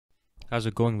How's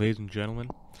it going, ladies and gentlemen?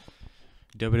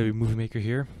 WWE Movie Maker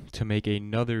here to make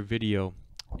another video,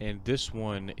 and this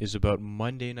one is about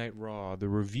Monday Night Raw, the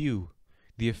review,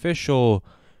 the official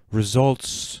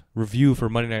results review for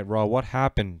Monday Night Raw. What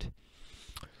happened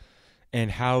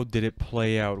and how did it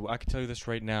play out? I can tell you this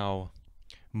right now.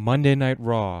 Monday Night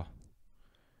Raw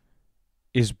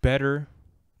is better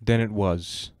than it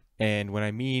was. And when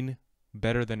I mean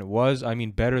better than it was, I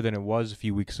mean better than it was a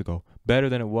few weeks ago. Better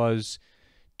than it was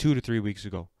 2 to 3 weeks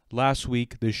ago. Last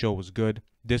week, the show was good.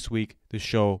 This week, the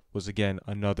show was again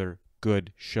another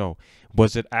good show.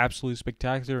 Was it absolutely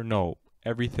spectacular? No.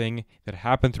 Everything that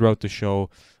happened throughout the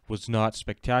show was not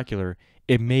spectacular.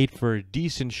 It made for a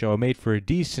decent show. It made for a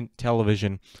decent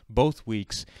television both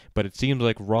weeks, but it seems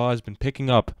like Raw has been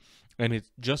picking up, and it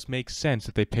just makes sense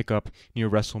that they pick up near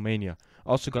WrestleMania.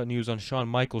 Also got news on Shawn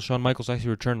Michaels. Shawn Michaels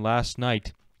actually returned last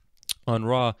night on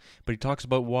Raw, but he talks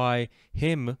about why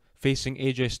him facing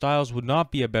AJ Styles would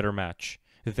not be a better match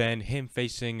than him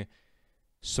facing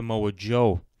Samoa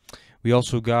Joe. We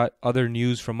also got other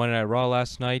news from Monday Night Raw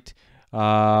last night.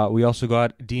 We also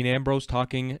got Dean Ambrose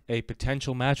talking a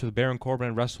potential match with Baron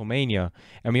Corbin at WrestleMania.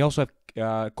 And we also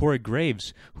have Corey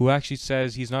Graves, who actually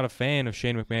says he's not a fan of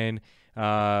Shane McMahon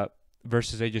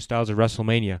versus AJ Styles at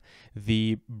WrestleMania.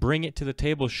 The Bring It to the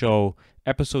Table show,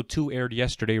 episode 2, aired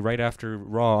yesterday right after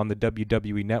Raw on the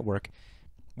WWE Network.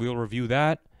 We'll review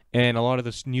that. And a lot of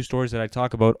the news stories that I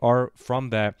talk about are from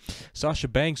that. Sasha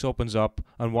Banks opens up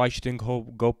on why she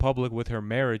didn't go public with her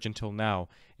marriage until now,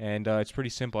 and it's pretty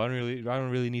simple. I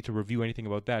don't really need to review anything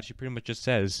about that. She pretty much just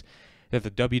says that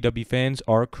the WWE fans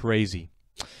are crazy.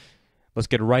 Let's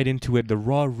get right into it. The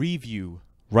Raw review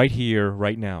right here,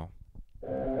 right now.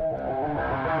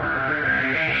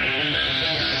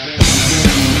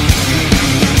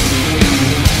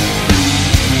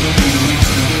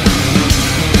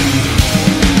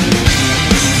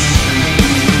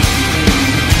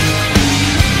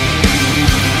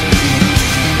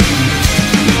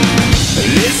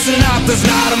 There's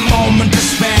not a moment to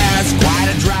spare. It's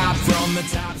quite a drop from the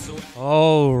top.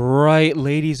 All right,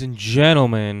 ladies and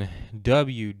gentlemen,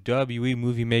 WWE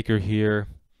Movie Maker here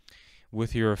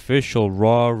with your official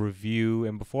Raw review.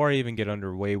 And before I even get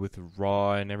underway with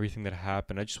Raw and everything that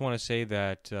happened, I just want to say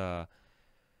that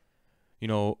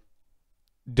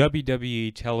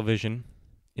WWE television,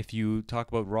 if you talk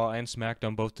about Raw and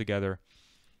SmackDown both together,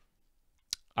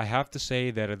 I have to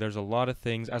say that there's a lot of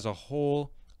things as a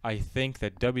whole. I think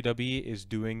that WWE is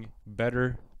doing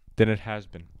better than it has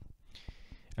been.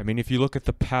 I mean, if you look at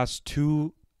the past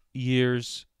 2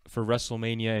 years for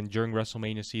WrestleMania and during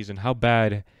WrestleMania season, how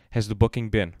bad has the booking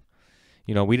been?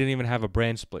 You know, we didn't even have a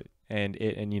brand split, and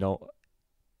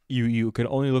you could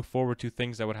only look forward to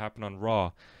things that would happen on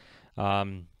Raw.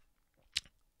 You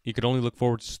could only look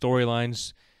forward to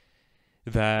storylines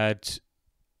that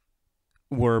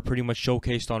were pretty much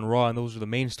showcased on Raw, and those were the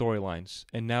main storylines.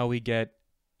 And now we get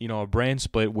a brand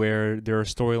split where there are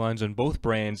storylines on both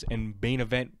brands and main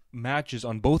event matches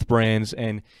on both brands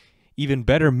and even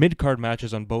better mid-card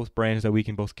matches on both brands that we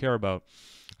can both care about.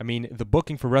 I mean, the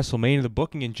booking for WrestleMania, the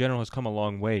booking in general has come a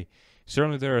long way.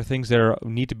 Certainly there are things that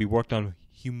need to be worked on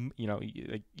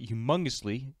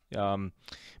humongously,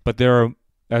 but there are,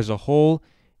 as a whole,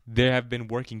 they have been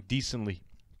working decently.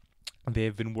 They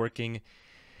have been working,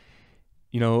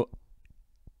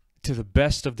 to the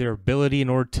best of their ability in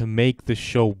order to make the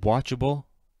show watchable,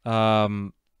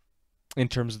 in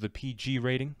terms of the PG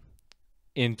rating,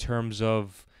 in terms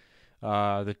of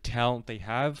the talent they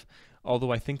have.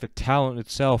 Although I think the talent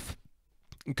itself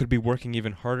could be working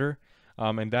even harder,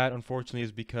 and that unfortunately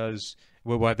is because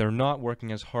why they're not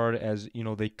working as hard as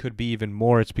they could be even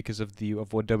more. It's because of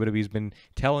what WWE's been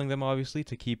telling them, obviously,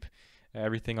 to keep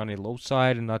everything on a low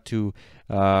side and not to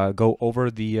go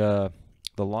over the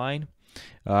line.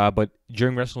 But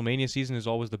during WrestleMania season is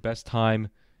always the best time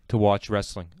to watch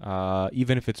wrestling.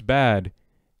 Even if it's bad,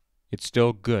 it's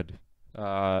still good.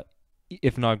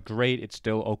 If not great, it's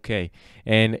still okay.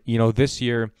 And, this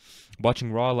year,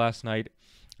 watching Raw last night,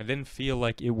 I didn't feel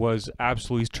like it was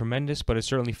absolutely tremendous, but it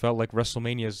certainly felt like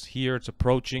WrestleMania is here. It's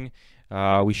approaching.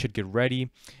 We should get ready.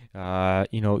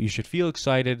 You should feel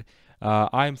excited.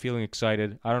 I'm feeling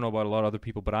excited. I don't know about a lot of other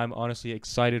people, but I'm honestly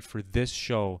excited for this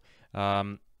show.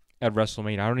 At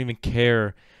WrestleMania. I don't even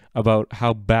care about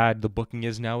how bad the booking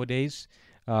is nowadays.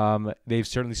 They've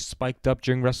certainly spiked up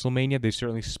during WrestleMania. They've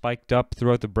certainly spiked up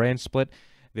throughout the brand split.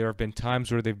 There have been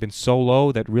times where they've been so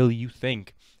low that really you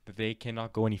think that they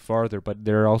cannot go any farther. But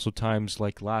there are also times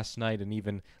like last night and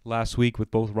even last week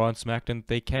with both Raw and SmackDown that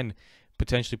they can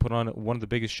potentially put on one of the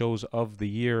biggest shows of the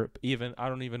year. I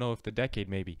don't even know if the decade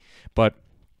maybe. But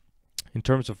in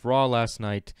terms of Raw last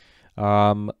night,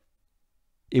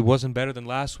 It wasn't better than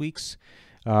last week's,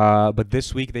 but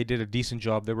this week they did a decent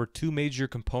job. There were two major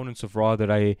components of Raw that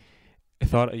I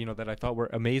thought were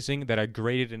amazing, that I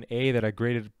graded an A, that I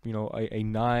graded a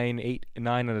 9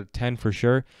 out of 10 for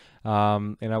sure.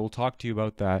 And I will talk to you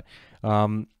about that.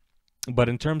 But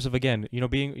in terms of, again,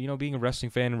 being a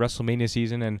wrestling fan in WrestleMania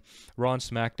season and Raw and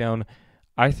SmackDown,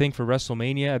 I think for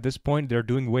WrestleMania at this point they're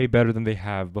doing way better than they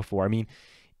have before. I mean,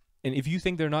 and if you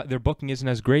think their booking isn't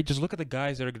as great, just look at the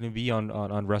guys that are going to be on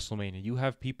WrestleMania. You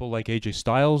have people like AJ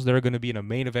Styles that are going to be in a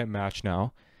main event match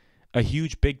now, a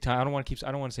huge big time. I don't want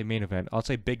to say main event. I'll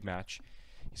say big match.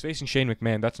 He's facing Shane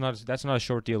McMahon. That's not a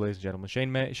short deal, ladies and gentlemen.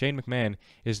 Shane McMahon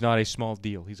is not a small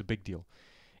deal. He's a big deal.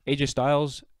 AJ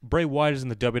Styles, Bray Wyatt is in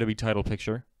the WWE title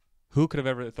picture. Who could have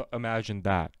ever imagined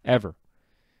that? Ever.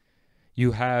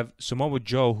 You have Samoa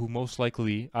Joe, who most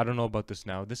likely, I don't know about this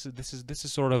now. This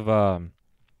is sort of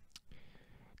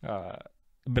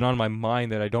been on my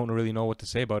mind that I don't really know what to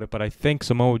say about it. But I think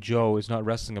Samoa Joe is not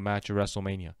wrestling a match at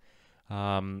WrestleMania.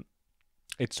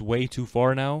 It's way too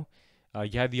far now.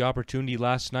 You had the opportunity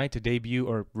last night to debut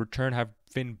or have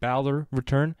Finn Balor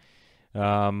return.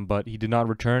 But he did not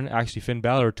return. Actually, Finn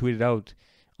Balor tweeted out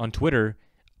on Twitter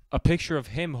a picture of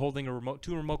him holding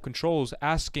two remote controls,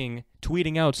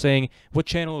 tweeting out saying, what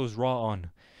channel is Raw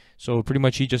on? So pretty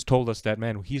much he just told us that,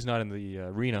 man, he's not in the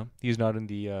arena. He's not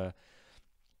in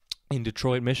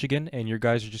Detroit, Michigan, and your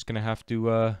guys are just going to have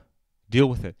to deal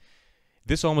with it.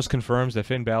 This almost confirms that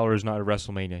Finn Balor is not at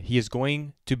WrestleMania. He is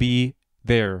going to be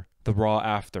there the Raw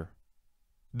after.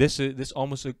 This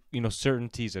almost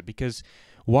certainties it, because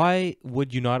why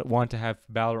would you not want to have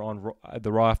Balor on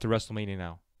the Raw after WrestleMania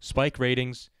now? Spike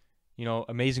ratings,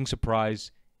 amazing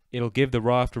surprise. It'll give the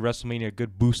Raw after WrestleMania a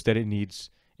good boost that it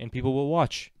needs, and people will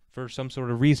watch for some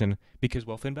sort of reason because,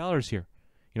 well, Finn Balor's here,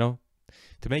 to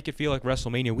make it feel like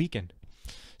WrestleMania weekend.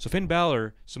 So Finn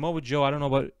Balor, Samoa Joe, I don't know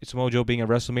about Samoa Joe being at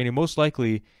WrestleMania. Most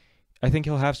likely, I think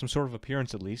he'll have some sort of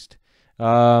appearance at least.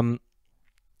 Seth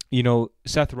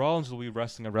Rollins will be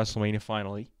wrestling at WrestleMania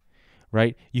finally.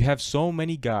 Right, you have so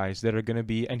many guys that are going to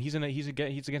be, and he's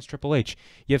against Triple H.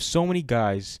 You have so many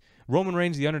guys. Roman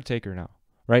Reigns, the Undertaker now,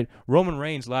 right? Roman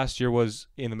Reigns last year was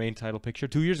in the main title picture.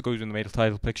 2 years ago he was in the main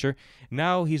title picture.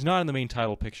 Now he's not in the main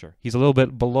title picture. He's a little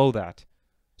bit below that.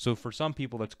 So for some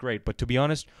people that's great, but to be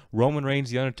honest, Roman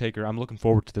Reigns, the Undertaker, I'm looking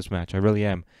forward to this match. I really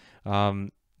am.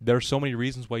 There are so many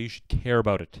reasons why you should care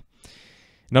about it.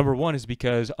 Number one is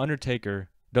because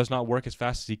Undertaker does not work as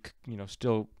fast as he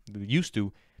still used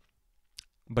to.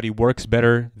 But he works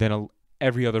better than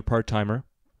every other part-timer,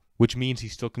 which means he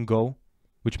still can go,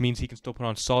 which means he can still put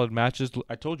on solid matches.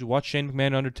 I told you, watch Shane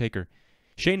McMahon Undertaker.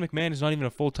 Shane McMahon is not even a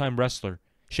full-time wrestler.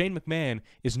 Shane McMahon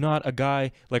is not a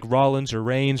guy like Rollins or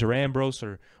Reigns or Ambrose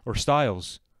or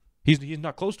Styles. He's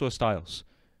not close to a Styles.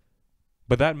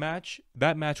 But that match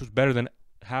was better than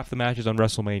half the matches on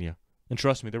WrestleMania. And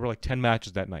trust me, there were like 10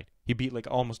 matches that night. He beat like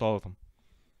almost all of them.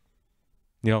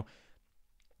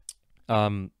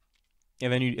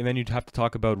 And then you'd have to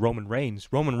talk about Roman Reigns.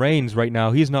 Roman Reigns right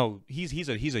now, he's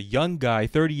a young guy,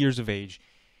 30 years of age,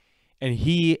 and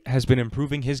he has been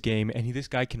improving his game. And this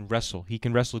guy can wrestle. He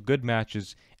can wrestle good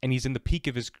matches, and he's in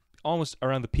almost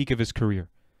around the peak of his career.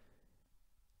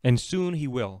 And soon he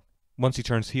will, once he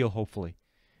turns heel, hopefully.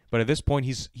 But at this point,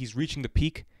 he's reaching the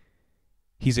peak.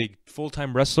 He's a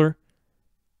full-time wrestler.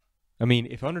 I mean,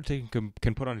 if Undertaker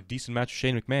can put on a decent match with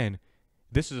Shane McMahon,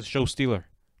 this is a show stealer.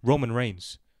 Roman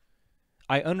Reigns.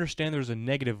 I understand there's a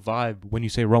negative vibe when you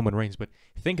say Roman Reigns, but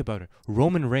think about it.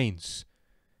 Roman Reigns,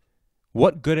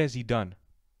 what good has he done?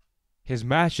 His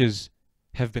matches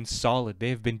have been solid. They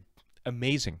have been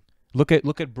amazing. Look at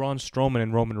Braun Strowman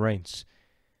and Roman Reigns.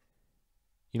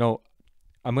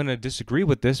 I'm going to disagree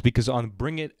with this because on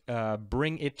Bring It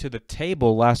to the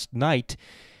Table last night,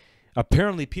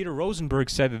 apparently Peter Rosenberg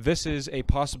said that this is a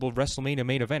possible WrestleMania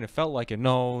main event. It felt like it.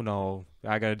 No,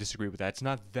 I got to disagree with that. It's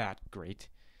not that great.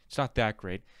 It's not that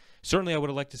great. Certainly I would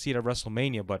have liked to see it at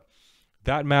WrestleMania, but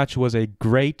that match was a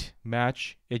great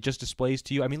match. It just displays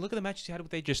to you. I mean, look at the matches he had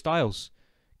with AJ Styles.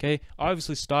 Okay?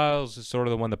 Obviously Styles is sort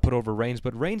of the one that put over Reigns,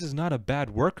 but Reigns is not a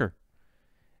bad worker.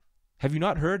 Have you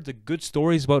not heard the good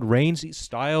stories about Reigns?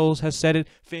 Styles has said it.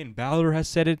 Finn Balor has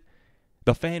said it.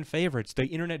 The fan favorites, the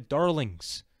internet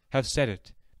darlings have said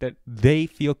it, that they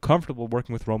feel comfortable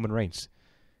working with Roman Reigns.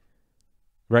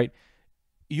 Right?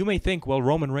 You may think, well,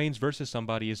 Roman Reigns versus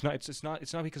somebody is not. It's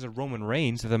not because of Roman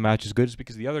Reigns that the match is good. It's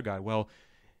because of the other guy. Well,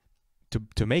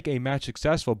 to make a match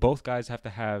successful, both guys have to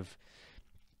have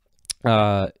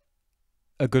a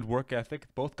good work ethic.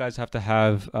 Both guys have to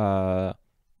have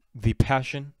the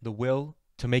passion, the will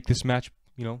to make this match,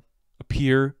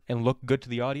 appear and look good to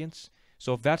the audience.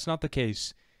 So if that's not the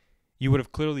case, you would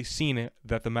have clearly seen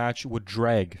that the match would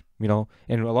drag, you know,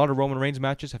 and a lot of Roman Reigns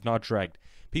matches have not dragged.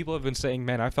 People have been saying,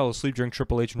 man, I fell asleep during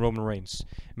Triple H and Roman Reigns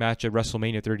match at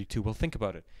WrestleMania 32. Well, think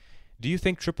about it. Do you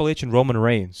think Triple H and Roman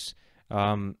Reigns,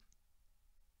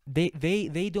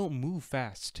 they don't move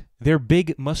fast. They're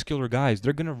big, muscular guys.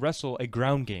 They're going to wrestle a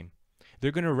ground game.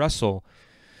 They're going to wrestle,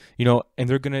 you know, and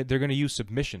they're going to use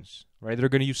submissions, right? They're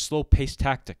going to use slow-paced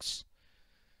tactics.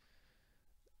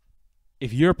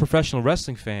 If you're a professional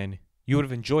wrestling fan, you would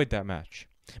have enjoyed that match.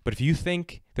 But if you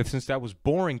think that since that was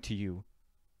boring to you,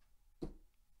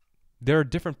 there are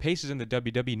different paces in the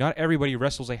WWE. Not everybody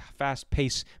wrestles a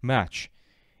fast-paced match.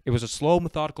 It was a slow,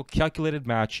 methodical, calculated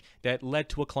match that led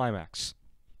to a climax.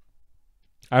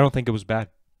 I don't think it was bad.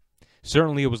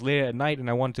 Certainly, it was late at night and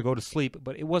I wanted to go to sleep,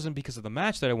 but it wasn't because of the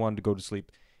match that I wanted to go to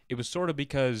sleep. It was sort of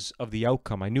because of the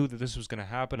outcome. I knew that this was going to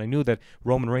happen. I knew that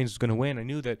Roman Reigns was going to win. I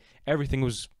knew that everything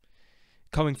was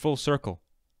coming full circle.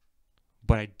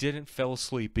 But I didn't fall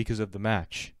asleep because of the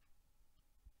match.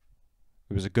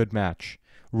 It was a good match.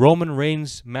 Roman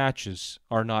Reigns matches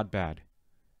are not bad.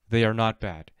 They are not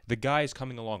bad. The guy is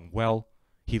coming along well.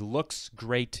 He looks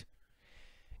great.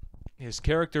 His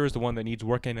character is the one that needs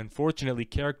work, and unfortunately,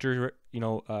 character,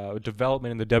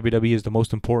 development in the WWE is the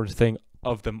most important thing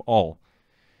of them all.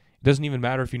 It doesn't even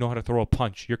matter if you know how to throw a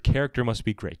punch. Your character must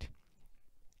be great.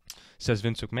 Says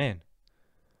Vince McMahon.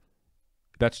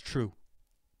 That's true.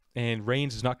 And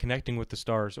Reigns is not connecting with the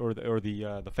stars or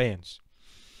the fans.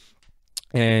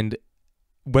 And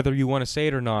whether you want to say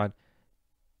it or not,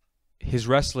 his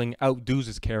wrestling outdoes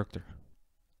his character.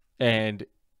 And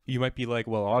you might be like,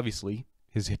 well, obviously,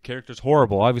 his character's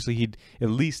horrible. Obviously, he'd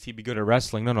be good at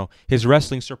wrestling. No. His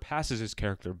wrestling surpasses his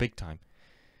character big time.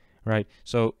 Right?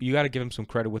 So you got to give him some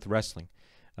credit with wrestling.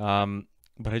 But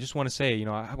I just want to say,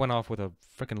 I went off with a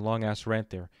freaking long-ass rant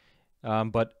there.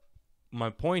 But my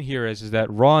point here is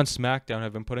that Raw and SmackDown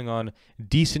have been putting on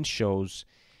decent shows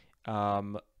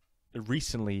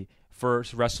recently for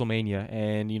WrestleMania.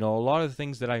 And, a lot of the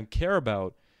things that I care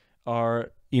about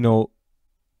are,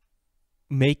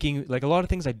 making, like, a lot of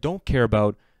things I don't care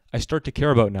about, I start to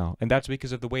care about now. And that's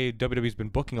because of the way WWE's been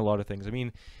booking a lot of things. I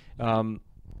mean,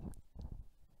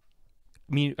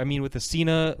 with the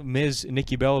Cena, Miz,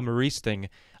 Nikki Bella, Maurice thing,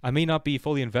 I may not be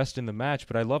fully invested in the match,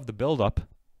 but I love the build-up,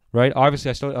 right?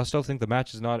 Obviously, I still think the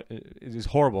match is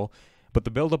horrible, but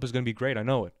the build-up is going to be great. I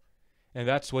know it. And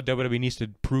that's what WWE needs to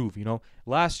prove,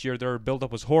 Last year, their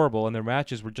build-up was horrible, and their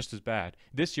matches were just as bad.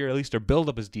 This year, at least their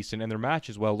build-up is decent, and their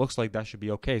matches, well, looks like that should be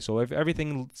okay. So if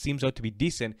everything seems out to be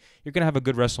decent, you're going to have a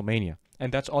good WrestleMania.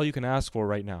 And that's all you can ask for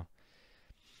right now.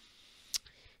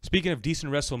 Speaking of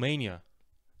decent WrestleMania,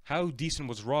 how decent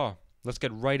was Raw? Let's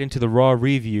get right into the Raw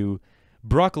review.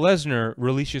 Brock Lesnar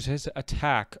releases his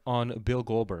attack on Bill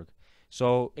Goldberg.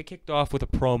 So it kicked off with a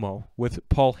promo with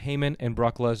Paul Heyman and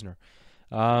Brock Lesnar.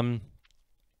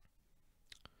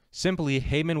 Simply,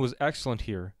 Heyman was excellent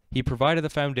here. He provided the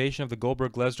foundation of the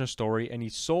Goldberg-Lesnar story, and he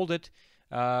sold it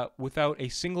without a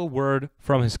single word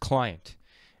from his client.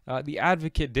 The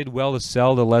Advocate did well to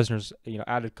sell the Lesnar's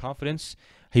added confidence.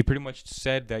 He pretty much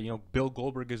said that Bill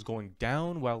Goldberg is going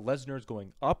down while Lesnar is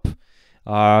going up.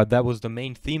 That was the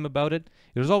main theme about it.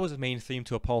 There's always a main theme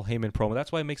to a Paul Heyman promo.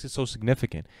 That's why it makes it so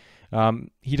significant.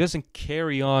 He doesn't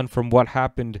carry on from what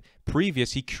happened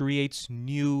previous. He creates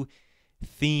new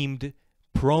themed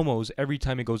promos every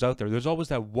time he goes out there. There's always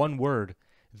that one word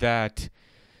that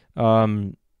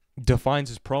defines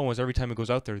his promos every time he goes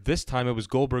out there. This time it was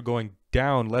Goldberg going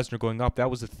down, Lesnar going up. That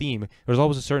was the theme. There's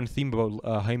always a certain theme about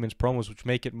Heyman's promos, which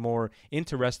make it more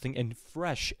interesting and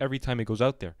fresh every time he goes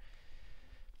out there.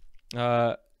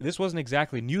 This wasn't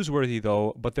exactly newsworthy,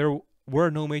 though, but there were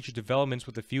no major developments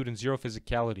with the feud and zero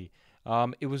physicality.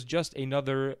 It was just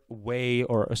another way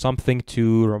or something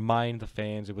to remind the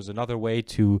fans. It was another way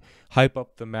to hype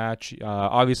up the match.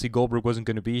 Obviously, Goldberg wasn't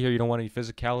going to be here. You don't want any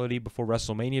physicality before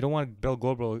WrestleMania. You don't want Bill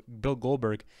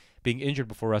Goldberg being injured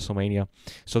before WrestleMania.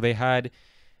 So they had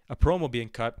a promo being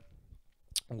cut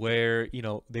where,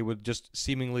 they would just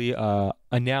seemingly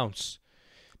announce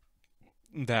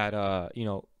that,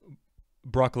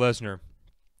 Brock Lesnar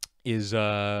is,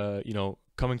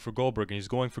 coming for Goldberg, and he's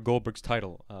going for Goldberg's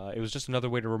title. It was just another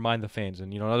way to remind the fans,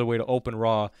 and another way to open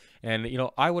Raw. And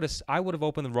I would have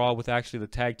opened the Raw with actually the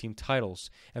tag team titles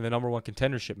and the #1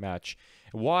 contendership match.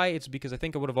 Why? It's because I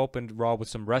think I would have opened Raw with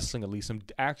some wrestling, at least some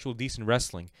actual decent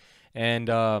wrestling, and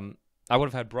I would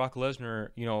have had Brock Lesnar,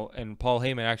 and Paul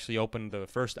Heyman actually open the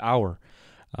first hour.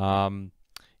 But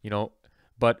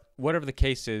whatever the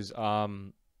case is,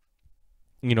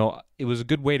 it was a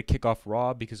good way to kick off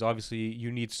Raw because obviously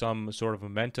you need some sort of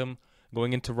momentum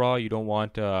going into Raw. You don't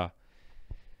want,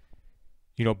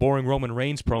 boring Roman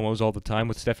Reigns promos all the time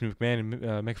with Stephanie McMahon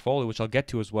and Mick Foley, which I'll get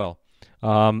to as well.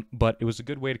 But it was a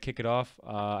good way to kick it off.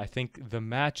 I think the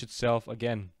match itself,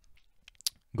 again,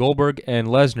 Goldberg and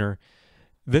Lesnar,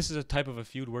 this is a type of a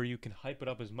feud where you can hype it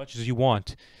up as much as you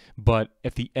want, but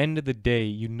at the end of the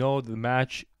day, the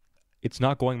match, it's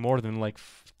not going more than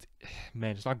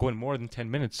it's not going more than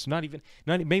 10 minutes, not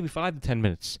maybe 5 to 10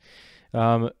 minutes,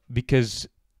 because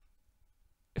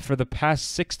for the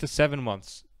past 6 to 7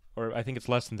 months, or I think it's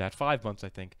less than that, 5 months, I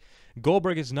think,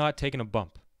 Goldberg has not taken a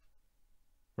bump,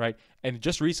 right? And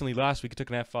just recently, last week, he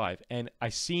took an F5, and I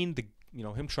seen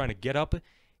him trying to get up.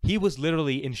 He was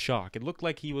literally in shock. It looked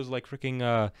like he was like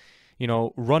freaking,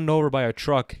 run over by a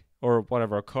truck or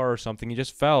whatever, a car or something. He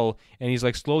just fell, and he's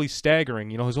like slowly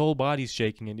staggering. His whole body's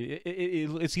shaking, and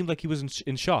it seemed like he was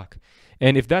in shock.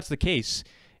 And if that's the case,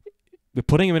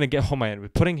 putting him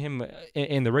putting him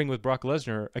in the ring with Brock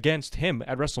Lesnar against him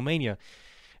at WrestleMania,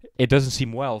 it doesn't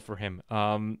seem well for him.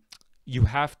 You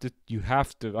have to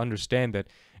understand that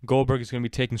Goldberg is going to be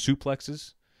taking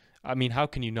suplexes. I mean, how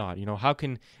can you not?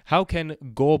 How can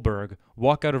Goldberg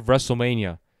walk out of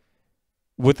WrestleMania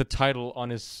with the title on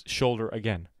his shoulder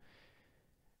again?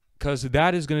 Because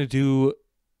that is going to do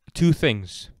two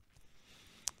things.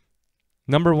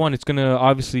 Number one, it's going to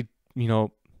obviously,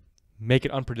 make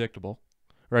it unpredictable,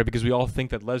 right? Because we all think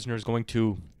that Lesnar is going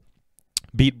to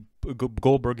beat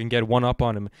Goldberg and get one up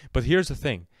on him. But here's the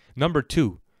thing. Number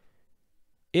two,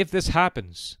 if this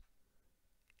happens,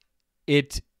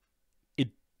 it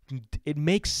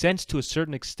makes sense to a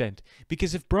certain extent,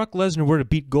 because if Brock Lesnar were to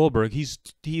beat Goldberg, he's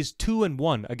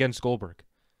 2-1 against Goldberg.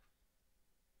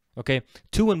 Okay,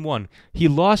 2-1. He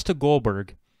lost to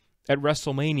Goldberg at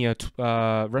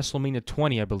WrestleMania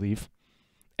 20, I believe,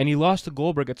 and he lost to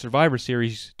Goldberg at Survivor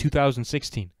Series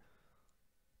 2016.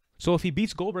 So if he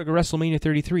beats Goldberg at WrestleMania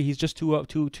 33, he's just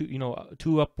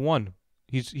 2-1.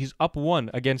 He's up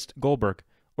 1 against Goldberg,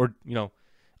 or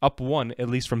up 1 at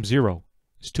least from 0.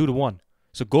 It's 2-1.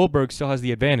 So Goldberg still has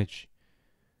the advantage.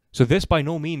 So this by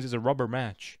no means is a rubber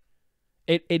match.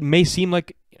 It may seem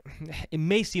like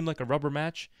a rubber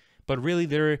match, but really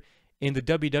in the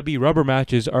WWE, rubber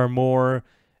matches are more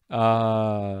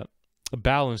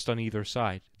balanced on either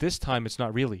side. This time it's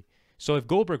not really. So if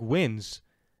Goldberg wins,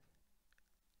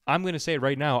 I'm going to say it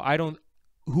right now,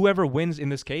 whoever wins in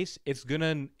this case,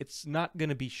 it's not going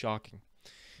to be shocking.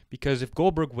 Because if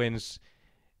Goldberg wins,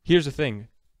 here's the thing.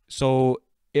 So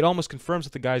it almost confirms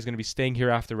that the guy is going to be staying here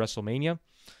after WrestleMania.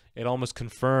 It almost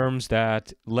confirms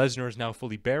that Lesnar is now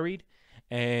fully buried.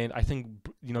 And I think,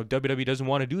 WWE doesn't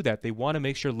want to do that. They want to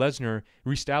make sure Lesnar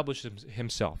reestablishes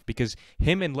himself, because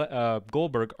him and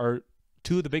Goldberg are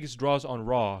two of the biggest draws on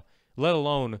Raw, let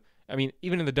alone,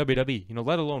 even in the WWE,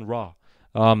 let alone Raw.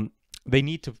 They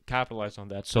need to capitalize on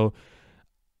that. So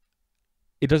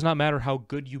it does not matter how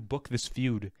good you book this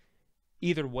feud.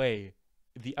 Either way,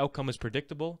 the outcome is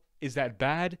predictable. Is that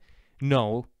bad?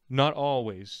 No, not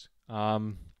always.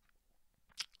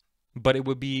 But it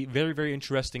would be very, very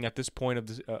interesting at this point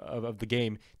of the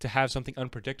game to have something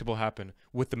unpredictable happen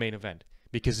with the main event.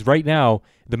 Because right now,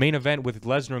 the main event with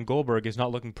Lesnar and Goldberg is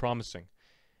not looking promising.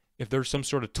 If there's some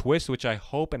sort of twist, which I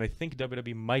hope and I think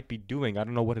WWE might be doing, I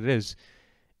don't know what it is,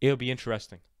 it'll be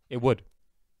interesting. It would.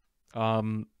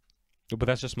 But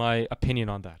that's just my opinion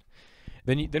on that.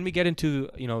 Then we get into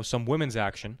some women's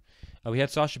action. We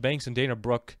had Sasha Banks and Dana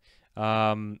Brooke.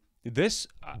 This,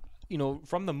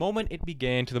 from the moment it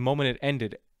began to the moment it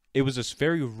ended, it was this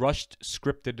very rushed,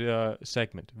 scripted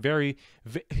segment. Very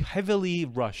heavily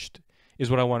rushed is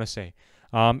what I want to say.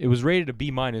 It was rated a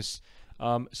B-.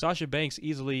 Sasha Banks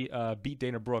easily beat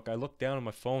Dana Brooke. I looked down on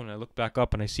my phone and I looked back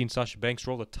up and I seen Sasha Banks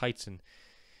roll the tights and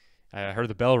I heard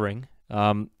the bell ring.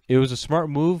 It was a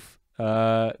smart move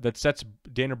that sets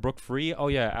Dana Brooke free. Oh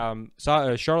yeah,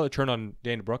 Charlotte turned on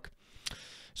Dana Brooke.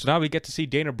 So now we get to see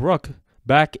Dana Brooke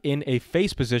back in a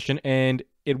face position, and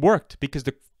it worked because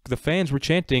the fans were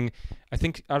chanting. I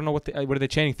don't know what are they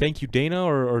chanting? Thank you, Dana,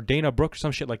 or Dana Brooke, or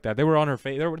some shit like that. They were on her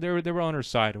they were on her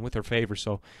side and with her favor.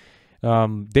 So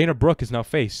Dana Brooke is now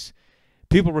face.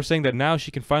 People were saying that now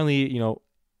she can finally,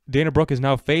 Dana Brooke is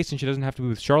now face, and she doesn't have to be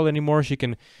with Charlotte anymore. She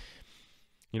can,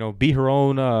 be her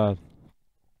own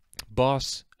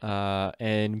boss,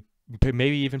 and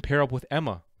maybe even pair up with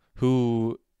Emma,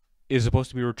 who is supposed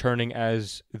to be returning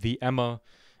as the Emma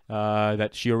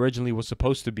that she originally was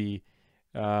supposed to be,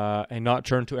 and not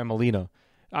turn to Emelina.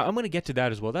 I'm going to get to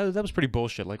that as well. That was pretty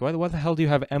bullshit. Like, why the hell do you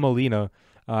have Emelina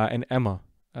and Emma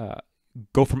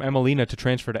go from Emelina to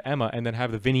transfer to Emma and then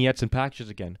have the vignettes and packages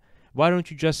again? Why don't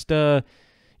you just,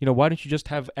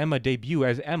 have Emma debut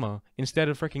as Emma instead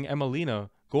of freaking Emelina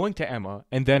going to Emma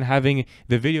and then having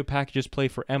the video packages play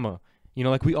for Emma? You know,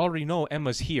 like, we already know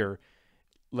Emma's here.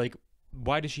 Like,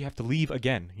 why does she have to leave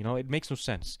again? You know, it makes no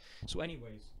sense. So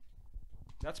anyways,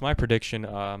 that's my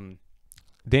prediction.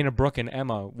 Dana Brooke and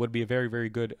Emma would be a very, very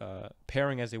good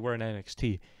pairing as they were in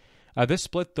NXT. This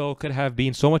split, though, could have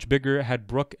been so much bigger had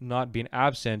Brooke not been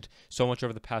absent so much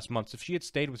over the past months. If she had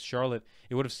stayed with Charlotte,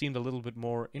 it would have seemed a little bit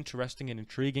more interesting and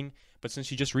intriguing. But since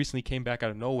she just recently came back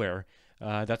out of nowhere,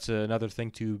 that's another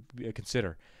thing to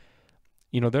consider.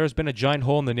 You know, there has been a giant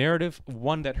hole in the narrative,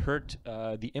 one that hurt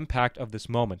the impact of this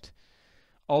moment.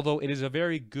 Although it is a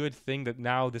very good thing that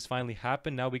now this finally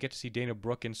happened. Now we get to see Dana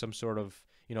Brooke in some sort of,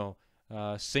 you know,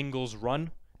 singles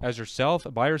run as herself,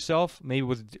 by herself, maybe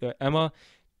with Emma.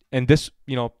 And this,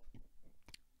 you know,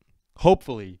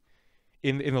 hopefully,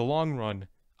 in the long run,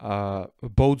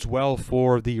 bodes well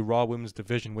for the Raw Women's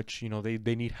division, which, you know,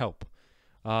 they need help.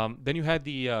 Then you had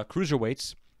the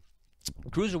Cruiserweights.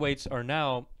 Cruiserweights are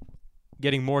now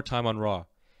getting more time on Raw.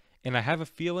 And I have a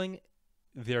feeling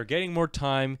they're getting more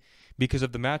time because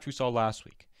of the match we saw last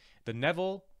week. The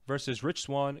Neville versus Rich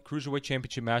Swann Cruiserweight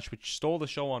Championship match, which stole the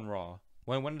show on Raw.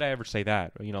 When did I ever say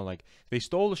that? You know, like, they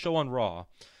stole the show on Raw.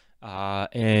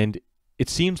 And it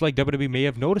seems like WWE may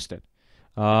have noticed it.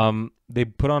 They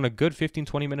put on a good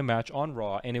 15-20 minute match on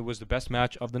Raw, and it was the best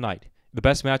match of the night. The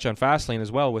best match on Fastlane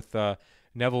as well, with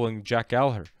Neville and Jack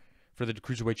Gallagher for the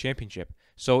Cruiserweight Championship.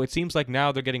 So it seems like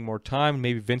now they're getting more time.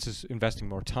 Maybe Vince is investing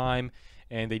more time,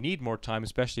 and they need more time,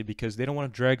 especially because they don't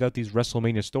want to drag out these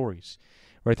WrestleMania stories.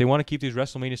 Right? They want to keep these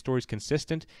WrestleMania stories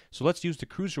consistent. So let's use the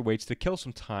Cruiserweights to kill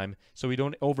some time so we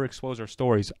don't overexpose our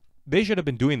stories. They should have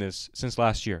been doing this since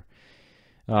last year.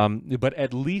 But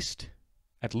at least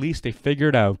they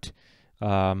figured out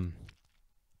the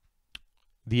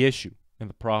issue and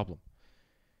the problem.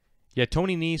 Yeah,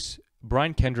 Tony Nese,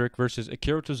 Brian Kendrick versus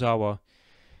Akira Tozawa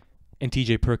and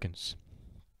TJ Perkins.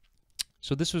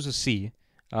 So this was a C.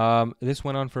 This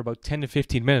went on for about 10 to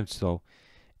 15 minutes, though.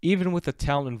 Even with the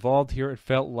talent involved here, it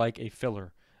felt like a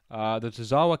filler. The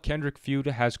Tozawa-Kendrick feud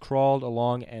has crawled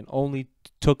along and only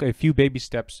took a few baby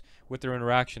steps with their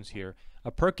interactions here.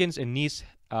 Perkins and Nese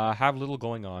have little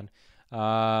going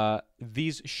on.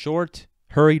 These short,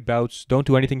 hurried bouts don't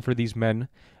do anything for these men,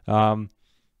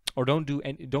 or don't do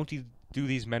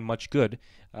these men much good.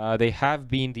 They have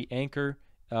been the anchor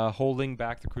holding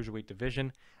back the Cruiserweight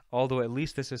division, although at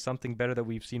least this is something better that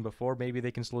we've seen before. Maybe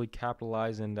they can slowly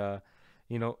capitalize and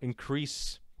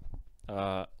increase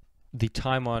the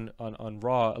time on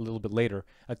Raw a little bit later.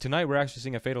 Tonight we're actually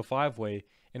seeing a Fatal 5-Way,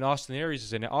 and Austin Aries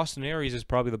is in it. Austin Aries is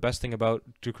probably the best thing about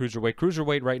the Cruiserweight.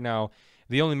 Cruiserweight right now,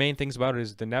 the only main things about it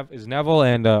is Neville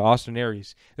and Austin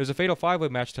Aries. There's a Fatal 5-Way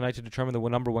match tonight to determine the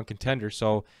number one contender,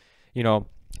 so, you know,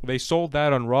 they sold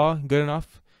that on Raw good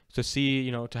enough to see,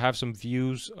 you know, to have some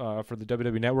views for the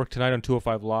WWE Network tonight on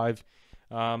 205 Live.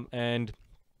 And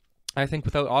I think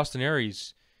without Austin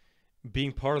Aries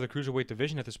being part of the Cruiserweight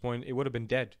division at this point, it would have been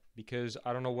dead, because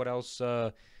I don't know what else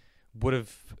would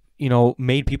have, you know,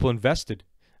 made people invested.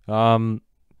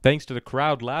 Thanks to the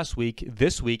crowd last week,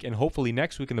 this week, and hopefully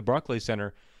next week in the Barclays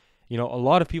Center, you know, a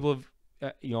lot of people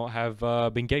have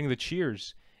been getting the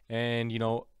cheers, and, you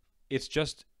know, it's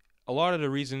just a lot of the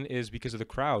reason is because of the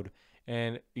crowd.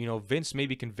 And, you know, Vince may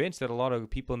be convinced that a lot of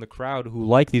people in the crowd who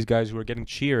like these guys who are getting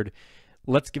cheered,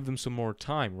 let's give them some more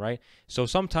time, right? So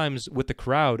sometimes with the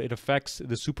crowd, it affects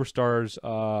the superstars'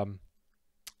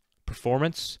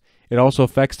 performance. It also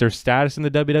affects their status in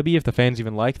the WWE if the fans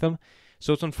even like them.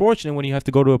 So it's unfortunate when you have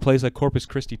to go to a place like Corpus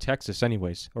Christi, Texas,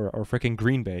 anyways, or freaking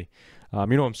Green Bay. You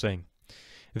know what I'm saying?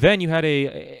 Then you had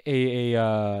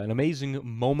an amazing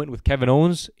moment with Kevin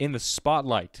Owens in the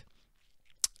spotlight.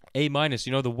 A-.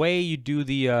 You know, the way you do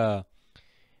the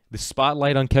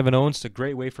spotlight on Kevin Owens, it's a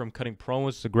great way for him cutting promos.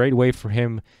 It's a great way for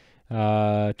him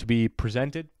to be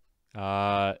presented.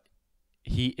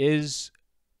 He is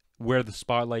where the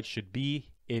spotlight should be.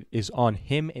 It is on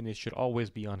him, and it should always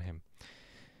be on him.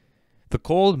 The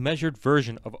cold, measured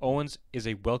version of Owens is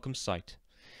a welcome sight.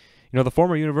 You know, the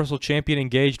former Universal Champion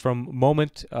engaged from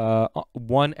moment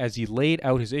one as he laid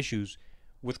out his issues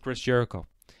with Chris Jericho.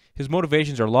 His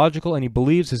motivations are logical, and he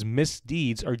believes his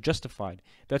misdeeds are justified.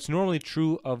 That's normally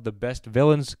true of the best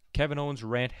villains. Kevin Owens'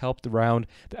 rant helped round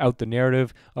out the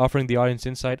narrative, offering the audience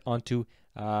insight into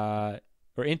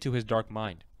his dark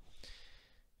mind.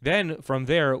 Then, from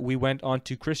there, we went on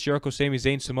to Chris Jericho, Sami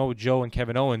Zayn, Samoa Joe, and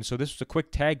Kevin Owens. So this was a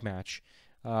quick tag match.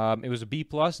 It was a B+.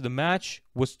 The match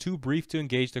was too brief to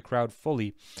engage the crowd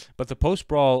fully, but the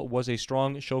post-brawl was a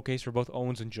strong showcase for both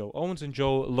Owens and Joe. Owens and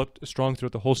Joe looked strong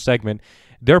throughout the whole segment.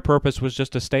 Their purpose was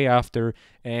just to stay after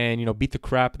and, you know, beat the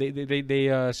crap.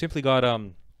 They simply got,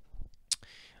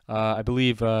 I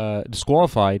believe,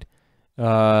 disqualified.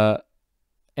 And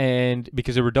and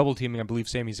because they were double teaming, I believe,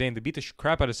 Sami Zayn. They beat the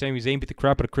crap out of Sami Zayn, beat the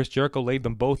crap out of Chris Jericho, laid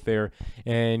them both there,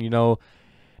 and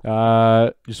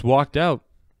just walked out.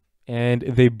 And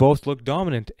they both looked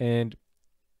dominant, and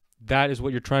that is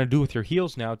what you're trying to do with your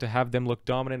heels now, to have them look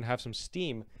dominant and have some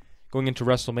steam going into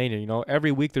WrestleMania.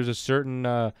 Every week there's a certain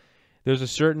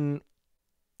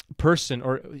person,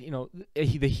 or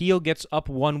the heel gets up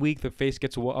one week, the face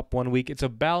gets up one week. It's a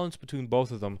balance between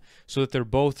both of them so that they're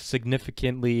both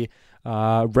significantly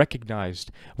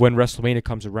recognized when WrestleMania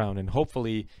comes around. And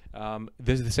hopefully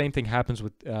the same thing happens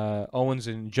with Owens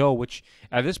and Joe, which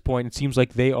at this point it seems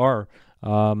like they are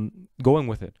going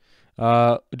with it.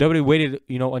 WWE waited,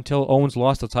 until Owens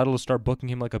lost the title to start booking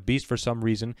him like a beast for some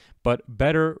reason, but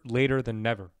better later than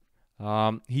never.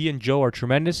 He and Joe are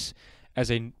tremendous as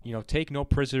a take no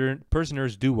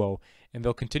prisoners duo, and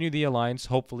they'll continue the alliance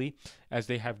hopefully as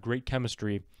they have great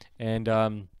chemistry, and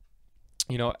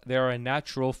they are a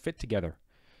natural fit together.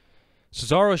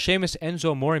 Cesaro, Sheamus,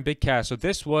 Enzo, Amore, and Big Cass. So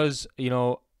this was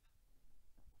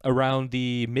around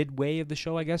the midway of the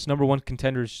show, I guess, number one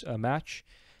contenders match,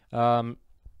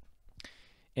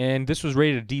 and this was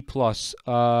rated a D+.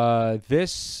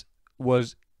 This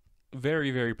was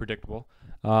very, very predictable.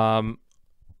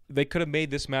 They could have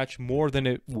made this match more than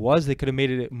it was. They could have made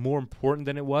it more important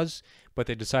than it was, but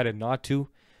they decided not to.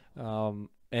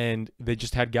 And they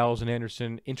just had Gallows and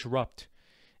Anderson interrupt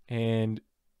and,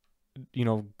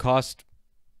 cost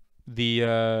the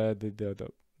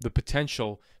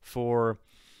potential for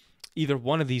either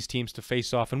one of these teams to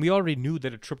face off. And we already knew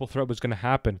that a triple threat was going to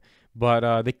happen,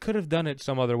 but they could have done it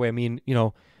some other way. I mean,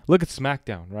 look at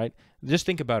SmackDown, right? Just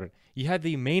think about it. You had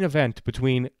the main event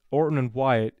between Orton and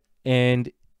Wyatt,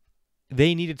 and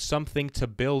they needed something to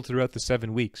build throughout the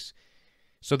 7 weeks.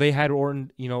 So they had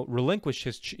Orton, relinquish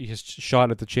his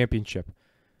shot at the championship.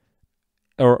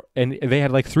 And they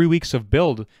had like 3 weeks of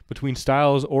build between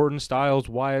Styles, Orton, Styles,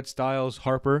 Wyatt, Styles,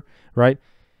 Harper, right?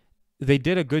 They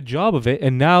did a good job of it,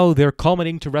 and now they're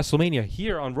culminating to WrestleMania.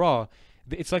 Here on Raw,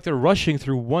 it's like they're rushing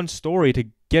through one story to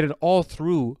get it all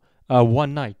through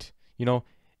one night.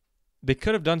 They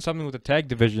could have done something with the tag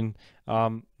division,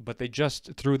 but they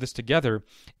just threw this together,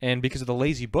 and because of the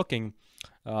lazy booking,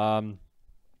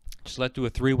 just led to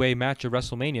a three-way match at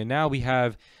WrestleMania. Now we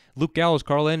have Luke Gallows,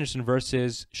 Carl Anderson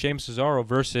versus Sheamus Cesaro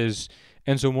versus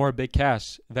Enzo Amore, Big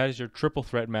Cass. That is your triple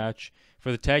threat match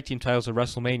for the tag team titles at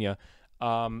WrestleMania.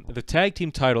 The tag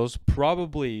team titles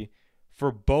probably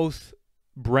for both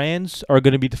brands are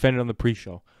going to be defended on the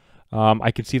pre-show.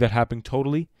 I can see that happening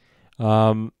totally.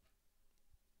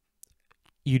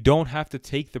 You don't have to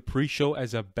take the pre-show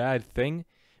as a bad thing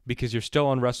because you're still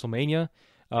on WrestleMania.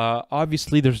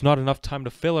 Obviously, there's not enough time to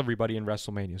fill everybody in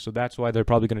WrestleMania, so that's why they're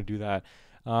probably going to do that.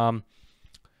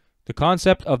 The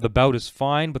concept of the bout is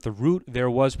fine, but the route there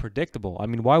was predictable. I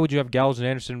mean, why would you have Gallows and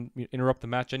Anderson interrupt the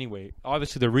match anyway?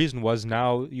 Obviously, the reason was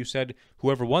now you said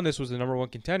whoever won this was the number one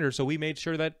contender, so we made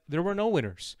sure that there were no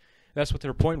winners. That's what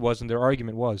their point was and their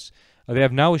argument was. They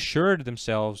have now assured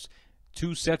themselves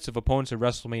 2 sets of opponents at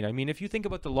WrestleMania. I mean, if you think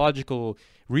about the logical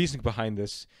reasoning behind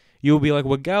this, you'll be like,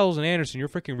 well, Gallows and Anderson, you're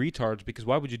freaking retards, because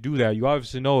why would you do that? You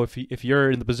obviously know if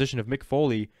you're in the position of Mick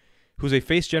Foley, who's a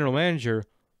face general manager,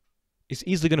 is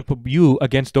easily going to put you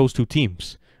against those 2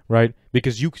 teams, right?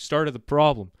 Because you started the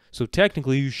problem. So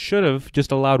technically, you should have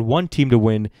just allowed one team to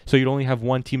win, so you'd only have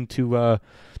one team to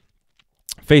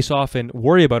face off and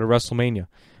worry about at WrestleMania.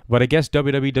 But I guess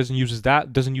WWE doesn't use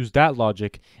that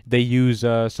logic. They use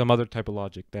some other type of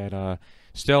logic that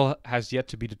still has yet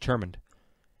to be determined.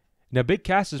 Now, Big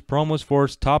Cass's promos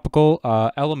force topical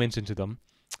elements into them,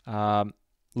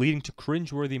 leading to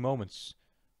cringeworthy moments.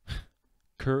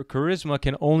 Charisma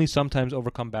can only sometimes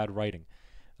overcome bad writing.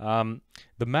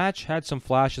 The match had some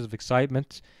flashes of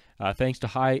excitement thanks to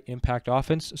high-impact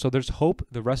offense, so there's hope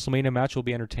the WrestleMania match will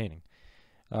be entertaining.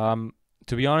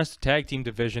 To be honest, the tag team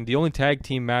division, the only tag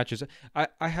team matches,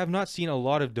 I have not seen a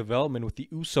lot of development with the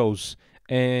Usos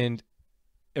and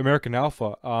American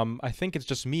Alpha. I think it's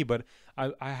just me, but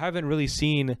I haven't really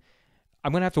seen.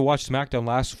 I'm going to have to watch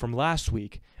SmackDown from last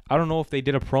week. I don't know if they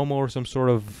did a promo or some sort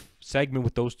of segment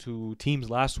with those 2 teams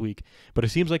last week, but it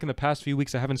seems like in the past few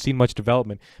weeks I haven't seen much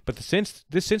development. But since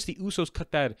the Usos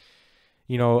cut that,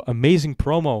 amazing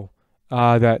promo,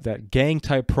 that gang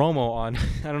type promo on,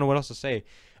 I don't know what else to say,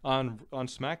 on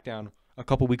SmackDown a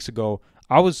couple weeks ago,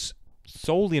 I was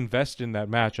solely invested in that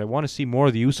match. I want to see more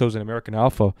of the Usos and American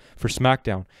Alpha for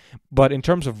SmackDown. But in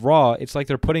terms of Raw, it's like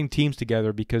they're putting teams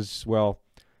together because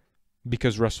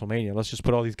WrestleMania. Let's just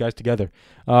put all these guys together.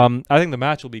 I think the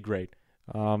match will be great.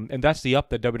 And that's the up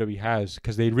that WWE has,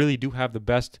 because they really do have the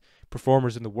best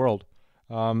performers in the world.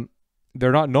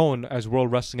 They're not known as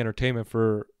World Wrestling Entertainment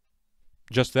for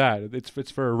just that.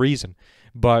 It's for a reason.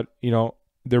 But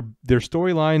their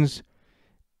storylines.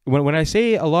 When I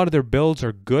say a lot of their builds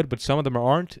are good, but some of them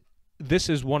aren't, this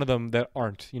is one of them that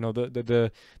aren't.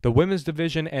 The women's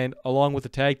division and along with the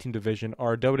tag team division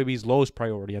are WWE's lowest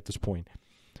priority at this point,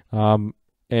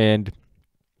 and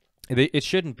it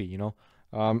shouldn't be.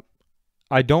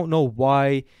 I don't know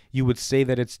why you would say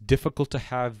that it's difficult to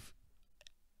have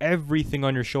everything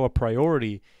on your show a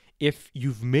priority if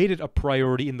you've made it a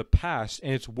priority in the past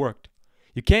and it's worked.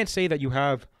 You can't say that you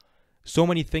have so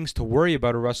many things to worry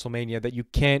about at WrestleMania that you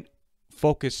can't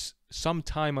focus some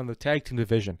time on the tag team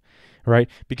division, right?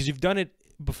 Because you've done it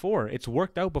before. It's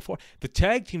worked out before. The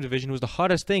tag team division was the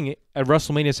hottest thing at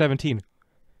WrestleMania 17.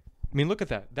 I mean, look at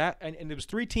that. And there was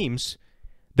 3 teams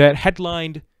that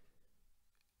headlined,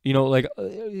 like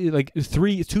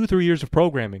 3 years of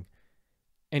programming,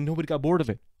 and nobody got bored of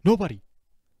it. Nobody.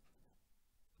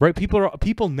 Right?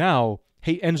 People now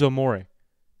hate Enzo Amore.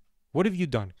 What have you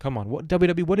done? Come on,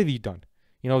 WWE? What have you done?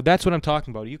 That's what I'm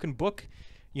talking about. You can book,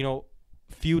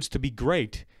 feuds to be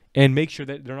great and make sure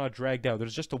that they're not dragged out.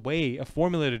 There's just a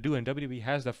formula to do, and WWE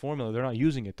has that formula. They're not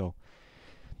using it though.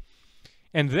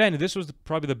 And then this was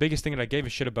probably the biggest thing that I gave a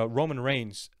shit about: Roman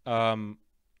Reigns.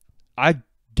 I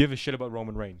give a shit about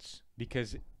Roman Reigns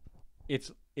because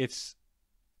it's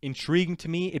intriguing to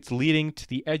me. It's leading to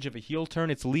the edge of a heel turn.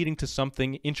 It's leading to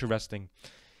something interesting.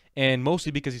 And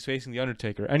mostly because he's facing The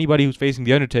Undertaker. Anybody who's facing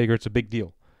The Undertaker, it's a big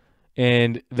deal.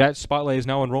 And that spotlight is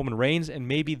now on Roman Reigns, and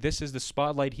maybe this is the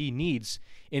spotlight he needs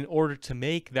in order to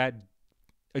make that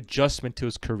adjustment to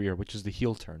his career, which is the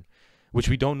heel turn, which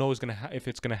we don't know is going to if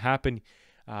it's going to happen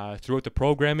throughout the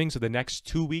programming. So the next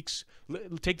 2 weeks,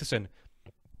 take this in.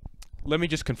 Let me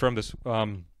just confirm this.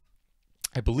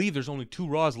 I believe there's only 2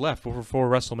 Raws left before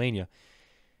WrestleMania.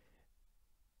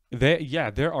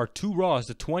 There are 2 Raws,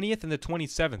 the 20th and the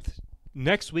 27th.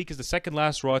 Next week is the second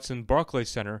last Raw. It's in Barclays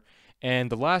Center. And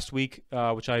the last week,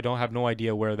 which I don't have no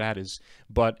idea where that is.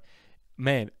 But,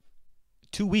 man,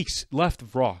 2 weeks left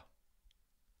of Raw.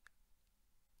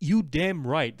 You damn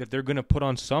right that they're going to put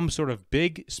on some sort of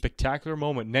big, spectacular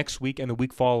moment next week and the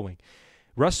week following.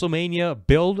 WrestleMania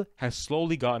build has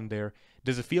slowly gotten there.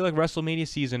 Does it feel like WrestleMania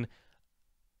season?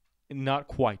 Not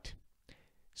quite.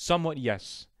 Somewhat,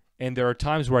 yes. And there are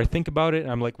times where I think about it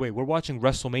and I'm like, wait, we're watching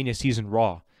WrestleMania season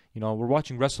Raw. We're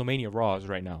watching WrestleMania Raws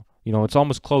right now. It's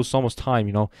almost close, almost time,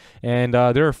 And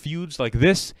there are feuds like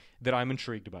this that I'm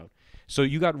intrigued about. So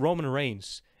you got Roman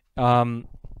Reigns, and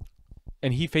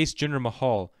he faced Jinder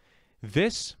Mahal.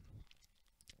 This,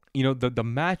 the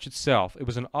match itself, it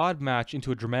was an odd match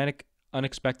into a dramatic,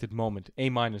 unexpected moment. A-.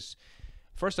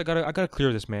 First, I gotta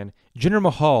clear this, man. Jinder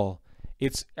Mahal,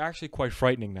 it's actually quite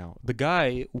frightening now. The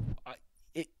guy,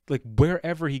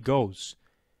 wherever he goes,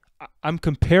 I'm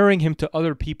comparing him to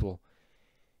other people.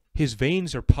 His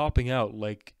veins are popping out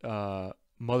like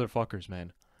motherfuckers,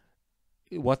 man.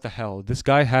 What the hell? This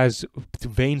guy has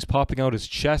veins popping out his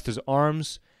chest, his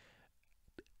arms.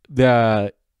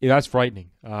 That's frightening.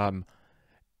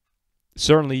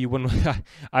 Certainly, you wouldn't.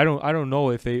 I don't know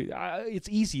if they. It's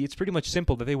easy. It's pretty much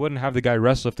simple that they wouldn't have the guy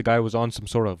wrestle if the guy was on some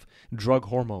sort of drug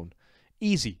hormone.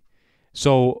 Easy.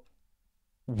 So,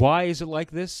 why is it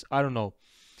like this? I don't know.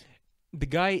 The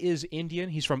guy is Indian.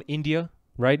 He's from India,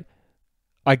 right?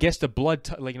 I guess the blood,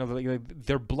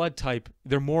 their blood type,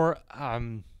 they're more,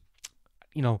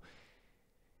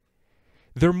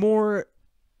 they're more,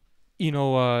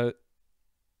 they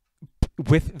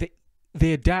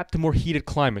adapt to more heated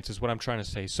climates is what I'm trying to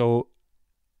say. So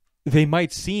they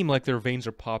might seem like their veins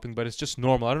are popping, but it's just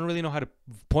normal. I don't really know how to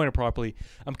point it properly.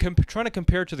 I'm trying to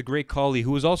compare it to the Great Khali,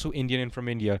 who is also Indian and from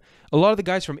India. A lot of the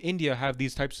guys from India have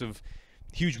these types of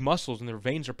huge muscles and their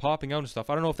veins are popping out and stuff.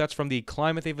 I don't know if that's from the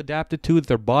climate they've adapted to, that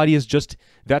their body is just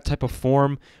that type of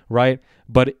form, right?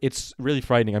 But it's really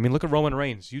frightening. I mean, look at Roman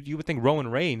Reigns. You would think Roman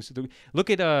Reigns, look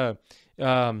at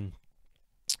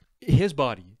his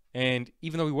body, and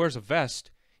even though he wears a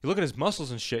vest, you look at his muscles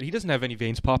and shit, he doesn't have any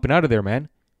veins popping out of there, man.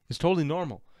 It's totally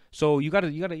normal. So you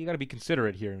gotta be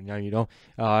considerate here.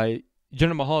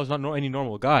 Jinder Mahal is not any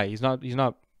normal guy. He's not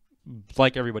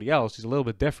like everybody else. He's a little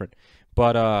bit different.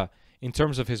 But in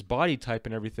terms of his body type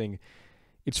and everything,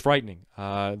 it's frightening.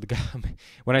 The guy,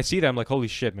 when I see that, I'm like, holy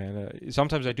shit, man.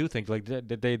 Sometimes I do think, like,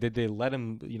 did they let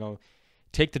him,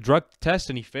 take the drug test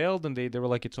and he failed and they were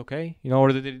like, it's okay,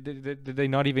 or did they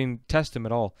not even test him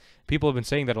at all? People have been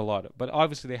saying that a lot, but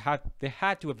obviously they had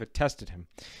to have tested him,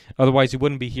 otherwise he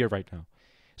wouldn't be here right now.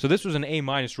 So this was an A-.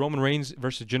 Roman Reigns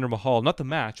versus Jinder Mahal, not the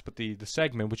match, but the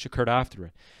segment which occurred after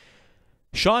it.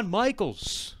 Shawn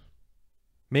Michaels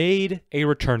made a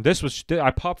return.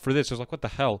 I popped for this. I was like, what the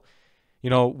hell? You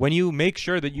know, when you make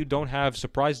sure that you don't have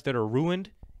surprises that are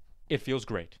ruined, it feels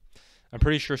great. I'm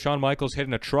pretty sure Shawn Michaels hit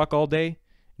in a truck all day.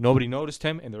 Nobody noticed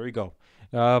him, and there you go.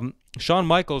 Shawn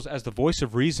Michaels as the voice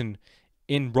of reason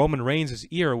in Roman Reigns'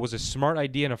 ear was a smart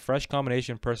idea and a fresh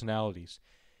combination of personalities.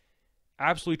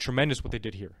 Absolutely tremendous what they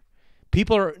did here.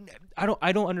 People are,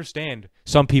 I don't understand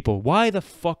some people. Why the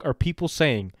fuck are people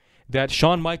saying that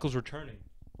Shawn Michaels returning?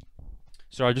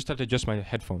 Sorry, I just have to adjust my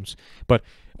headphones. But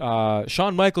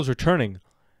Shawn Michaels returning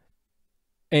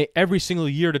every single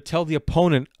year to tell the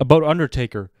opponent about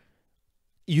Undertaker.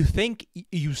 You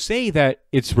say that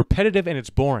it's repetitive and it's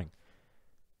boring.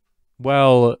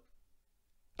 Well,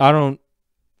 I don't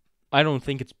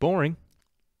think it's boring.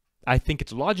 I think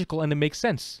it's logical and it makes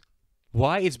sense.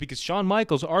 Why? It's because Shawn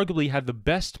Michaels arguably had the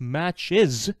best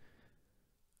matches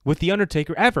with The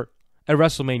Undertaker ever at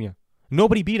WrestleMania.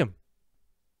 Nobody beat him.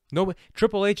 Nobody.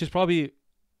 Triple H is probably,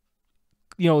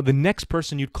 the next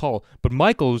person you'd call. But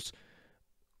Michaels,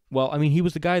 well, I mean, he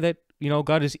was the guy that,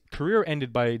 got his career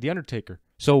ended by The Undertaker.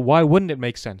 So why wouldn't it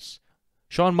make sense?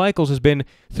 Shawn Michaels has been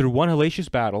through one hellacious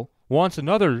battle, wants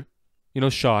another,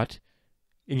 shot,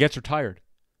 and gets retired.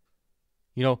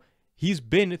 He's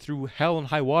been through hell and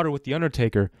high water with The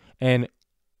Undertaker and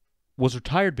was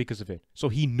retired because of it. So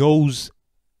he knows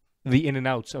the in and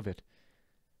outs of it.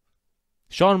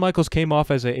 Shawn Michaels came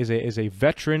off as a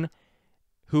veteran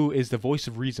who is the voice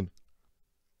of reason.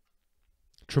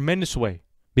 Tremendous way.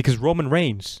 Because Roman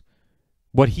Reigns,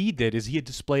 what he did is he had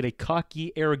displayed a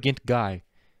cocky, arrogant guy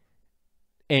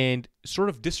and sort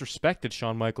of disrespected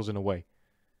Shawn Michaels in a way,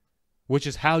 which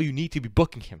is how you need to be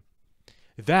booking him.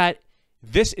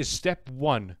 This is step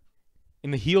one in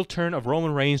the heel turn of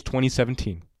Roman Reigns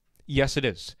 2017. Yes, it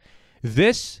is.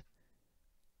 This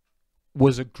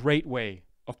was a great way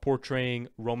of portraying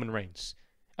Roman Reigns.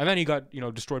 And then he got,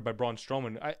 destroyed by Braun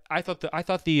Strowman. I thought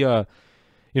the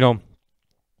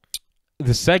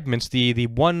segments, the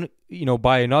one,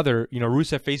 by another,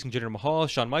 Rusev facing Jinder Mahal,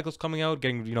 Shawn Michaels coming out,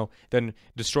 getting, then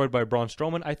destroyed by Braun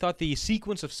Strowman. I thought the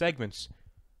sequence of segments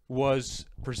was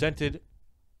presented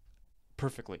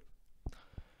perfectly.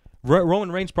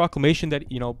 Roman Reigns' proclamation that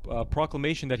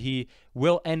he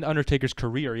will end Undertaker's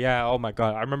career. Yeah, oh my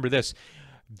God, I remember this.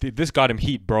 This got him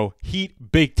heat, bro.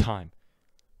 Heat big time.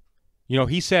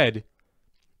 He said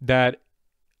that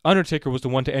Undertaker was the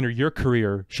one to enter your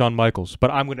career, Shawn Michaels,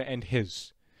 but I'm going to end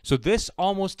his. So this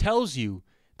almost tells you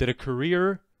that a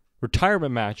career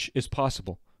retirement match is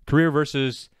possible. Career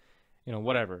versus,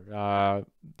 whatever.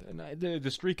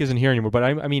 The streak isn't here anymore, but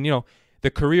I mean,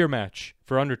 the career match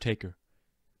for Undertaker.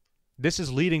 This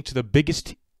is leading to the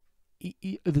biggest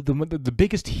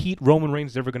heat Roman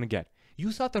Reigns is ever going to get.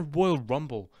 You thought the Royal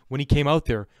Rumble, when he came out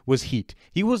there, was heat.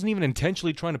 He wasn't even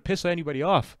intentionally trying to piss anybody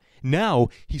off. Now,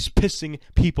 he's pissing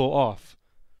people off.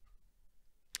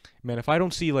 Man, if I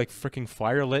don't see, freaking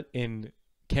fire lit in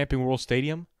Camping World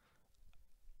Stadium,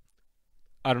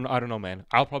 I don't know, man.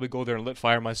 I'll probably go there and lit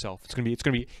fire myself. There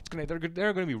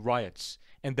are gonna be riots.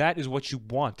 And that is what you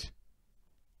want.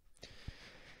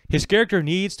 His character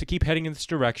needs to keep heading in this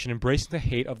direction, embracing the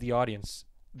hate of the audience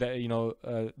that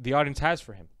the audience has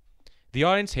for him. The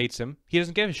audience hates him. He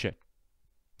doesn't give a shit.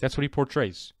 That's what he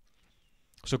portrays.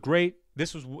 So great.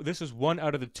 This was one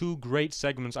out of the two great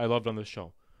segments I loved on this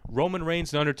show. Roman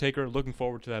Reigns and Undertaker. Looking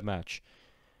forward to that match.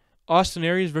 Austin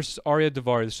Aries versus Arya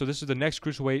Daivari. So this is the next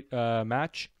cruiserweight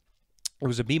match. It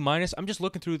was a B-. I'm just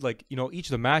looking through each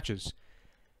of the matches.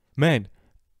 Man,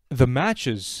 the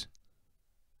matches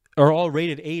are all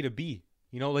rated A to B.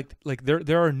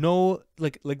 There are no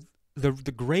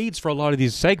the grades for a lot of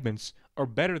these segments are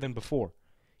better than before.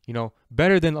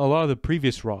 Better than a lot of the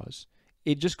previous Raws.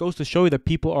 It just goes to show you that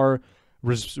people are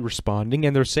responding,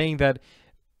 and they're saying that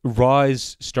Raw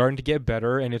is starting to get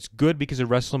better, and it's good because of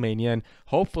WrestleMania, and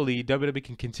hopefully WWE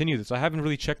can continue this. I haven't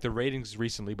really checked the ratings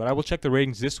recently, but I will check the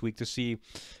ratings this week to see,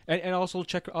 and I'll also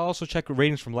check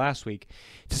ratings from last week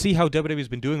to see how WWE has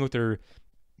been doing with their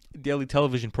daily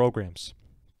television programs.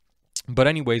 But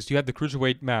anyways, you had the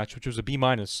cruiserweight match, which was a B-.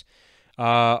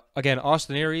 Again,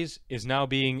 Austin Aries is now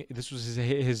this was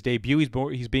his debut.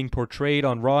 He's being portrayed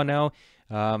on Raw now,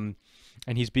 and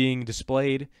he's being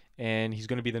displayed, and he's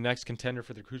going to be the next contender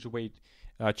for the Cruiserweight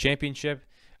Championship.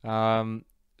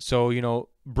 So,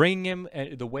 bringing him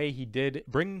the way he did,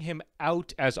 bringing him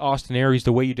out as Austin Aries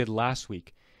the way you did last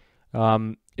week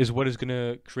is what is going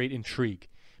to create intrigue,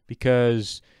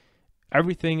 because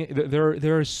everything,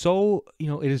 there are so,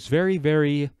 it is very,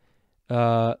 very,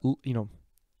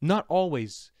 not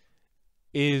always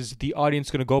is the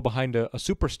audience going to go behind a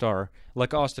superstar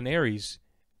like Austin Aries,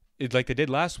 like they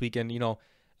did last week. And,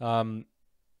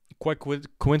 quite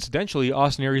coincidentally,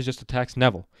 Austin Aries just attacks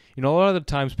Neville. You know, a lot of the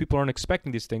times people aren't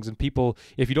expecting these things, and people,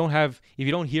 if you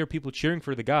don't hear people cheering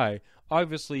for the guy,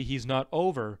 obviously he's not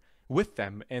over with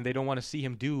them, and they don't want to see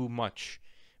him do much.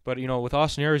 But you know, with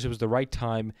Austin Aries, it was the right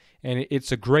time, and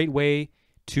it's a great way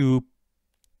to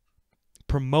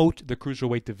promote the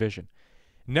cruiserweight division.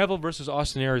 Neville versus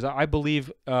Austin Aries. I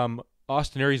believe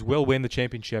Austin Aries will win the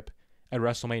championship at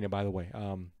WrestleMania. By the way,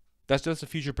 that's a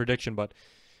future prediction, but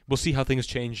we'll see how things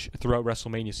change throughout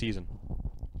WrestleMania season.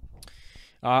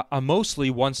 A mostly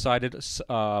one-sided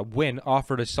win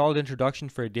offered a solid introduction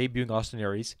for a debuting Austin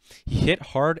Aries. He hit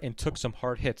hard and took some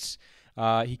hard hits.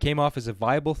 He came off as a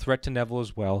viable threat to Neville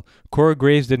as well. Corey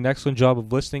Graves did an excellent job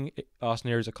of listing Austin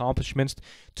Aries' accomplishments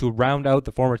to round out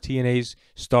the former TNA's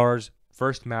stars'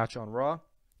 first match on Raw.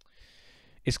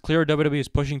 It's clear WWE is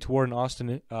pushing toward an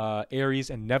Austin Aries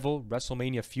and Neville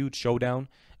WrestleMania feud showdown,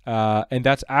 and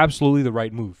that's absolutely the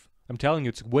right move. I'm telling you,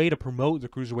 it's a way to promote the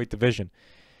cruiserweight division.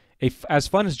 As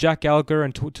fun as Jack Gallagher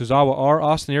and Tozawa are,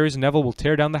 Austin Aries and Neville will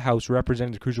tear down the house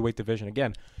representing the cruiserweight division.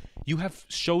 Again, you have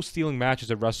show-stealing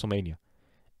matches at WrestleMania,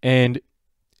 and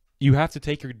you have to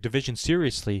take your division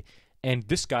seriously, and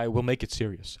this guy will make it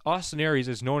serious. Austin Aries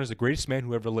is known as the greatest man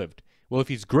who ever lived. Well, if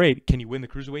he's great, can you win the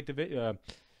cruiserweight division?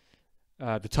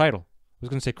 The title. I was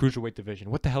going to say cruiserweight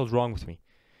division. What the hell is wrong with me?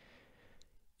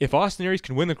 If Austin Aries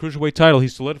can win the cruiserweight title, he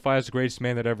solidifies the greatest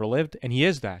man that ever lived, and he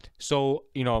is that. So,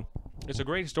 you know, it's a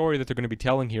great story that they're going to be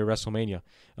telling here at WrestleMania.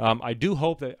 I do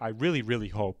hope that, I really, really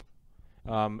hope,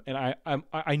 and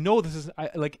I know this is,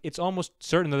 it's almost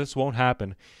certain that this won't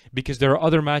happen because there are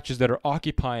other matches that are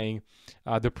occupying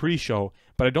the pre-show,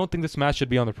 but I don't think this match should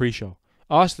be on the pre-show.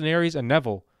 Austin Aries and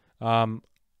Neville,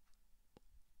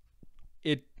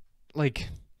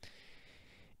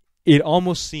 it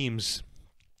almost seems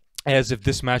as if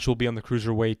this match will be on the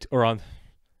cruiserweight or on.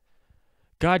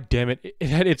 God damn it!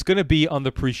 It's going to be on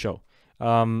the pre-show,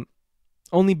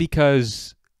 only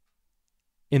because,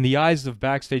 in the eyes of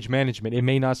backstage management, it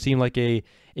may not seem like a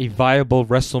viable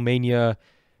WrestleMania,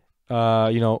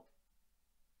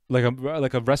 like a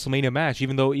WrestleMania match.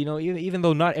 Even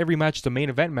though not every match is a main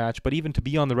event match, but even to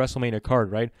be on the WrestleMania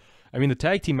card, right? I mean, the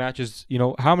tag team matches. You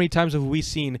know, how many times have we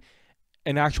seen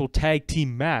an actual tag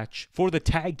team match for the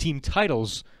tag team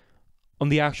titles on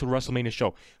the actual WrestleMania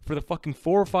show? For the fucking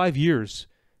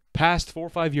past 4 or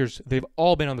 5 years, they've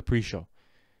all been on the pre-show.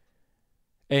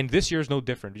 And this year is no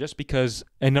different. Just because,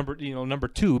 and number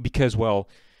two, because, well,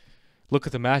 look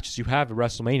at the matches you have at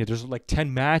WrestleMania. There's like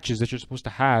 10 matches that you're supposed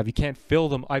to have. You can't fill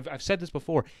them. I've said this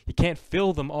before. You can't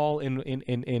fill them all in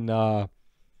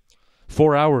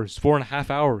 4 hours, 4.5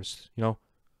 hours, you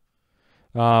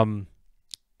know.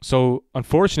 So,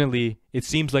 unfortunately, it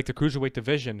seems like the cruiserweight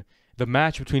division, the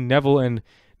match between Neville and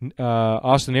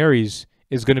Austin Aries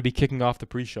is going to be kicking off the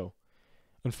pre-show.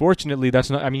 Unfortunately, that's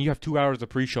not. I mean, you have 2 hours of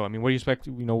pre-show. I mean, what do you expect?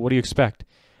 You know, what do you expect?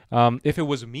 If it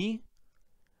was me,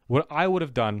 what I would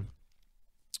have done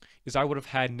is I would have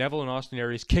had Neville and Austin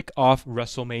Aries kick off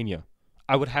WrestleMania.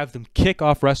 I would have them kick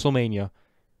off WrestleMania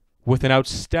with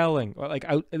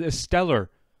a stellar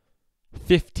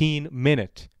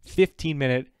 15-minute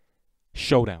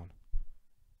showdown.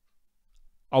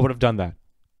 I would have done that.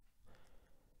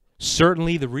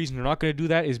 Certainly, the reason they're not going to do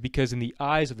that is because in the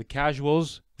eyes of the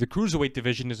casuals, the cruiserweight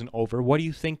division isn't over. What do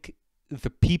you think the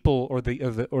people or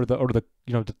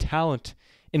the talent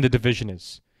in the division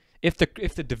is? If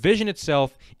the division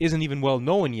itself isn't even well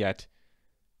known yet,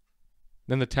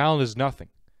 then the talent is nothing.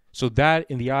 So that,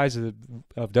 in the eyes of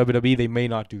WWE, they may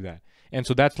not do that. And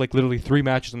so that's like literally 3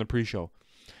 matches on the pre-show.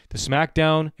 The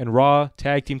SmackDown and Raw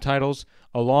tag team titles,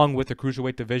 along with the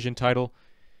cruiserweight division title,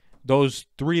 those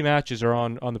 3 matches are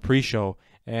on the pre-show.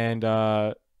 And,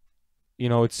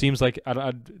 it seems like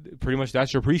pretty much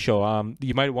that's your pre-show.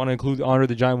 You might want to include Honor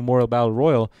the Giant Memorial Battle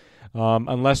Royal,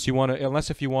 unless if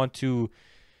you want to,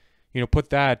 put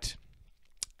that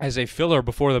as a filler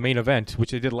before the main event,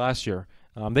 which they did last year.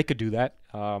 They could do that.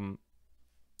 I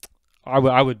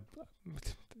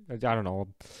don't know.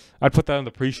 I'd put that on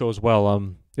the pre-show as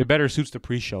well. It better suits the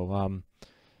pre-show.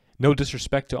 No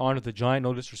disrespect to Honor the Giant,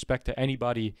 no disrespect to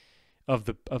anybody of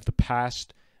the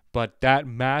past, but that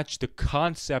match, the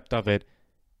concept of it,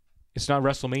 it's not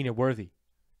WrestleMania worthy.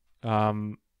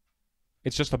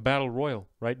 It's just a battle royal,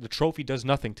 right? The trophy does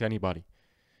nothing to anybody.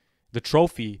 The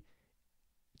trophy,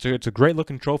 it's a great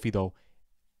looking trophy though.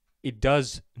 It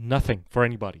does nothing for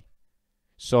anybody.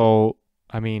 So,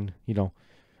 I mean,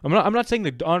 I'm not saying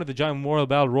the Honor the Giant Memorial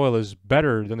Battle Royal is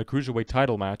better than the Cruiserweight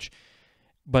title match,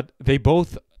 but they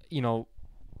both,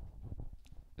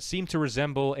 seem to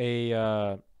resemble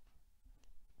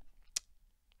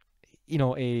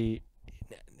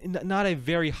not a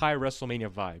very high WrestleMania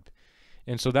vibe.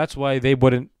 And so that's why they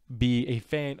wouldn't be a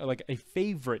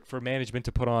favorite for management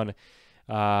to put on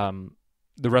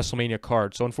the WrestleMania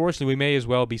card. So unfortunately, we may as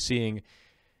well be seeing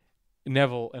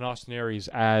Neville and Austin Aries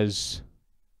as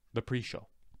the pre-show.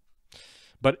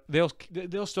 But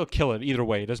they'll still kill it either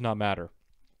way. It does not matter.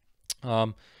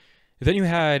 Then you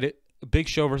had Big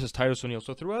Show versus Titus O'Neil.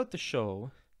 So throughout the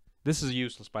show, this is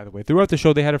useless, by the way. Throughout the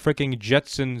show, they had a freaking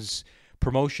Jetsons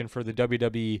promotion for the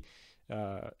WWE.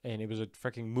 And it was a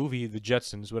freaking movie, The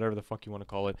Jetsons, whatever the fuck you want to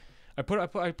call it.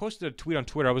 I posted a tweet on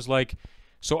Twitter. I was like,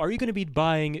 so are you going to be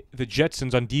buying The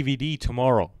Jetsons on DVD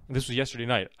tomorrow? And this was yesterday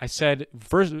night. I said,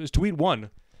 first, it was tweet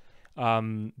one.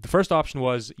 The first option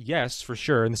was yes, for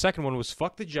sure. And the second one was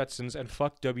fuck The Jetsons and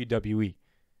fuck WWE.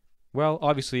 Well,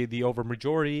 obviously, the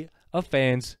overmajority of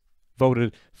fans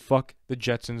voted fuck The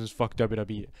Jetsons and fuck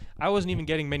WWE. I wasn't even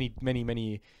getting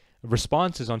many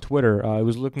responses on Twitter. It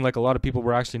was looking like a lot of people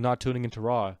were actually not tuning into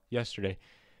Raw yesterday.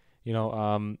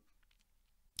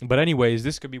 But anyways,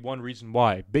 this could be one reason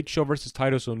why. Big Show versus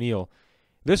Titus O'Neil.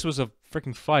 This was a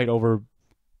freaking fight over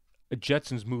a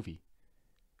Jetsons movie.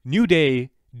 New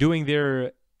Day doing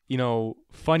their,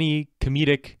 funny,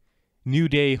 comedic, New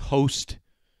Day host,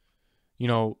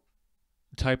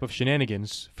 type of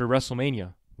shenanigans for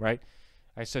WrestleMania, right?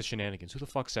 I said shenanigans. Who the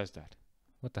fuck says that?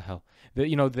 What the hell?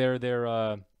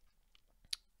 Their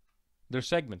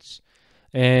segments.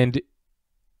 And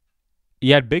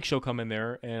you had Big Show come in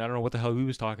there, and I don't know what the hell he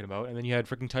was talking about. And then you had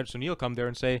freaking Titus O'Neil come there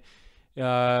and say,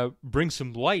 bring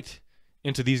some light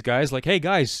into these guys. Like, hey,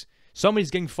 guys, somebody's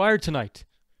getting fired tonight.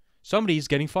 Somebody's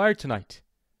getting fired tonight.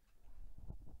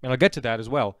 And I'll get to that as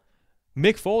well.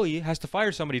 Mick Foley has to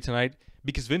fire somebody tonight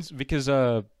because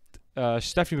Stephanie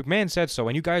McMahon said so.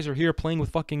 And you guys are here playing with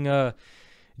fucking the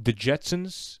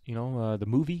Jetsons, the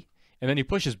movie. And then he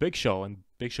pushes Big Show, and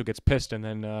Big Show gets pissed, and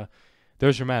then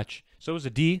there's your match. So it was a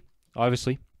D,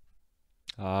 obviously.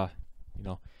 The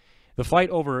fight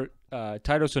over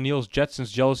Titus O'Neil's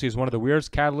Jetsons jealousy is one of the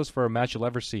weirdest catalysts for a match you'll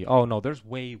ever see. Oh, no, there's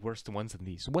way worse ones than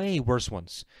these. Way worse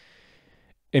ones.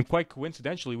 And quite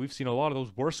coincidentally, we've seen a lot of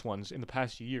those worse ones in the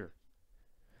past year.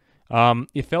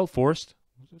 It felt forced.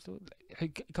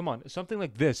 Come on, something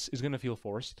like this is going to feel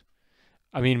forced.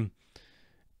 I mean,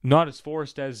 not as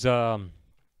forced as the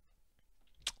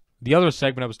other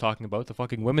segment I was talking about, the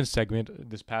fucking women's segment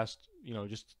this past,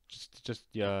 just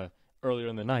earlier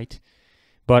in the night.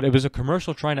 But it was a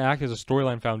commercial trying to act as a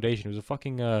storyline foundation. It was a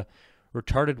fucking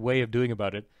retarded way of doing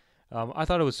about it. I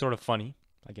thought it was sort of funny,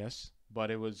 I guess. But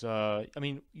it was,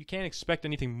 you can't expect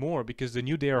anything more because the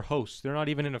New Day are hosts. They're not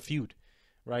even in a feud,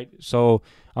 right? So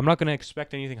I'm not going to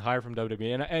expect anything higher from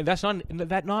WWE. And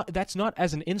that's not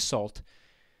as an insult,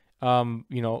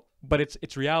 but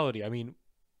it's reality. I mean,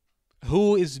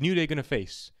 who is New Day going to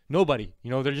face? Nobody.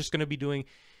 They're just going to be doing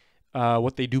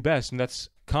what they do best, and that's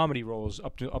comedy roles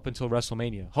up until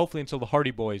WrestleMania. Hopefully until the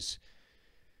Hardy Boys,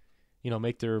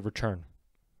 make their return.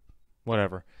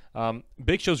 Whatever.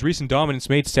 Big Show's recent dominance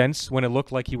made sense when it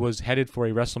looked like he was headed for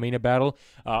a WrestleMania battle.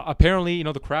 Apparently,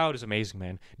 the crowd is amazing,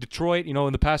 man. Detroit,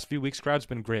 in the past few weeks, crowd's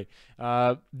been great.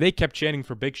 They kept chanting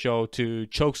for Big Show to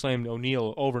chokeslam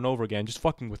O'Neil over and over again, just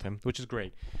fucking with him, which is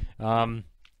great.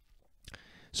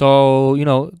 So,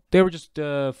 they were just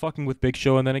fucking with Big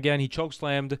Show, and then again, he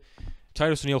chokeslammed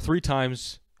Titus O'Neil 3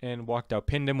 times and walked out.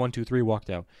 Pinned him 1, 2, 3, walked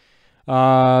out.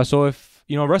 So if,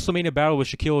 WrestleMania battle with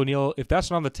Shaquille O'Neal, if that's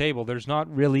not on the table, there's not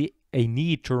really a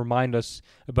need to remind us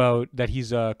about that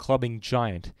he's a clubbing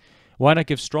giant. Why not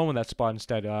give Strowman that spot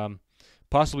instead?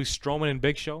 Possibly Strowman and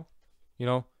Big Show,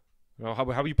 how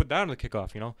do you put that on the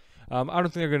kickoff, I don't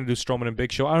think they're going to do Strowman and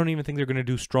Big Show. I don't even think they're going to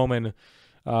do Strowman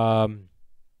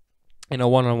in a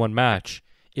one-on-one match.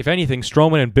 If anything,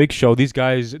 Strowman and Big Show, these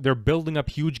guys, they're building up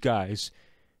huge guys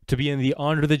to be in the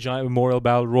Honor the Giant Memorial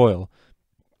Battle Royal.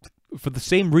 For the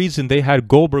same reason they had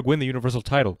Goldberg win the Universal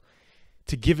title,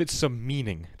 to give it some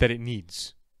meaning that it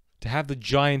needs. To have the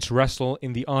Giants wrestle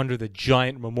in the Honor the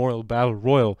Giant Memorial Battle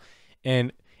Royal.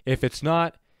 And if it's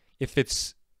not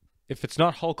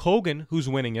Hulk Hogan who's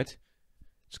winning it,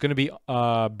 it's going to be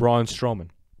Braun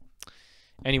Strowman.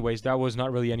 Anyways, that was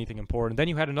not really anything important. Then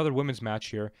you had another women's match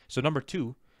here. So number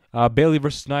 2, Bayley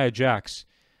versus Nia Jax.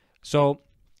 So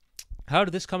how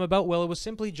did this come about? Well, it was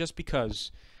simply just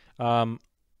because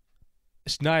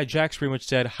Nia Jax pretty much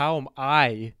said, how am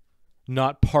I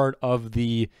not part of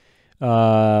the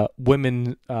the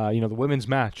women's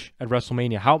match at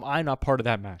WrestleMania? How am I not part of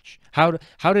that match? How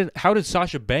did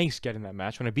Sasha Banks get in that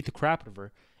match when I beat the crap out of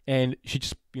her? And she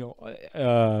just,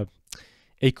 a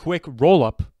quick roll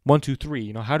up, 1, 2,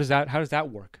 3. How does that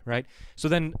work, right? So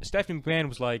then Stephanie McMahon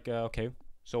was like, okay,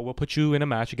 so we'll put you in a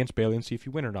match against Bayley and see if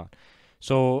you win or not.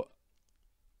 So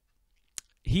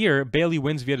here, Bayley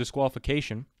wins via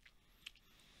disqualification.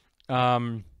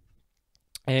 And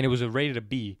it was rated a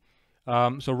B.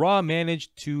 So Raw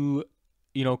managed to,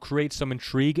 create some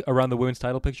intrigue around the women's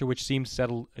title picture, which seems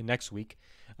settled next week.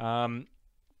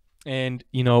 And,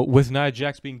 with Nia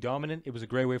Jax being dominant, it was a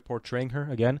great way of portraying her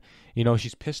again.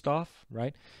 She's pissed off,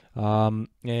 right?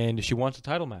 And she wants a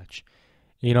title match.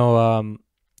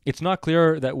 It's not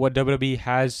clear that what WWE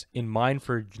has in mind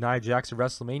for Nia Jax at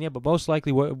WrestleMania, but most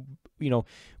likely,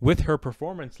 with her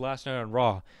performance last night on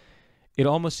Raw, it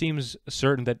almost seems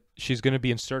certain that she's going to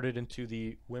be inserted into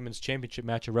the women's championship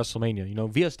match at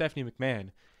WrestleMania, via Stephanie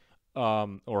McMahon,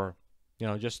 or,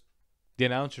 just the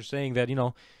announcer saying that,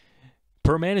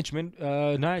 per management,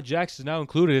 Nia Jax is now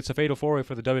included. It's a fatal four-way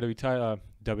for the WWE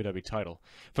title,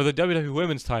 for the WWE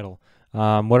Women's title,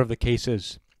 whatever the case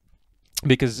is.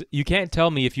 Because you can't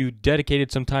tell me if you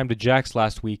dedicated some time to Jax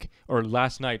last week or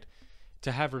last night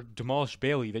to have her demolish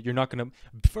Bayley that you're not going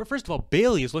to... First of all,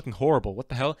 Bayley is looking horrible. What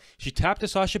the hell? She tapped to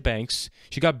Sasha Banks.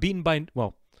 She got beaten by...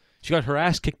 Well, she got her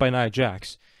ass kicked by Nia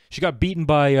Jax. She got beaten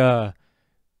by...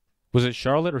 was it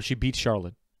Charlotte or she beat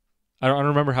Charlotte? I don't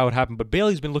remember how it happened, but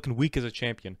Bayley's been looking weak as a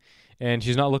champion, and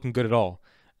she's not looking good at all.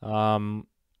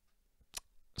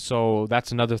 So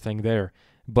that's another thing there.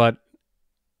 But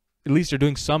at least they're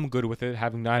doing some good with it,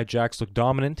 having Nia Jax look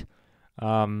dominant.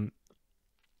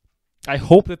 I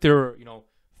hope that they're,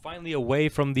 finally away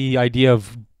from the idea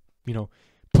of,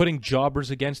 putting jobbers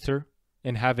against her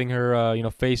and having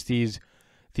her, face these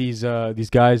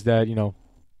guys that,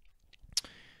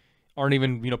 aren't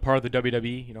even, part of the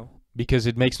WWE, because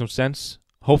it makes no sense.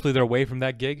 Hopefully they're away from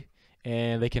that gig,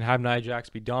 and they can have Nia Jax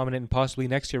be dominant, and possibly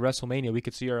next year WrestleMania we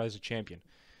could see her as a champion,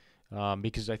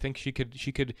 because I think she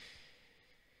could.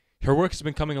 Her work has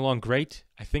been coming along great.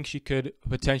 I think she could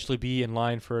potentially be in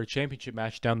line for a championship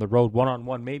match down the road,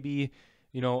 one-on-one, maybe,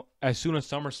 as soon as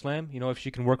SummerSlam. If she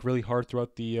can work really hard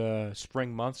throughout the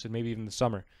spring months and maybe even the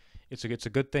summer, it's a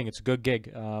good thing. It's a good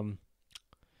gig.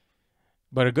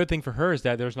 But a good thing for her is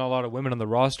that there's not a lot of women on the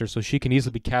roster, so she can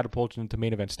easily be catapulted into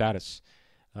main event status.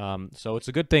 So it's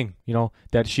a good thing,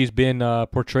 that she's been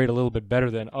portrayed a little bit better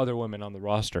than other women on the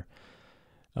roster.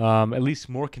 At least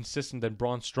more consistent than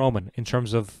Braun Strowman in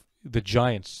terms of the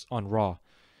Giants on Raw.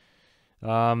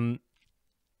 But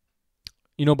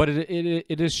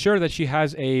it is sure that she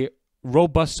has a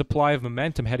robust supply of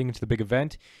momentum heading into the big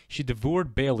event. She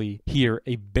devoured Bayley here,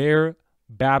 a bear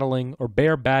batting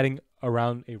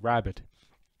around a rabbit.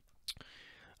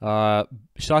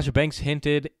 Sasha Banks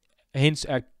hints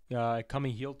at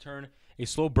coming heel turn, a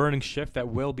slow burning shift that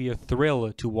will be a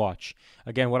thrill to watch.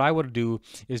 Again, what I would do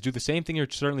is do the same thing you're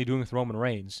certainly doing with Roman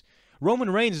Reigns.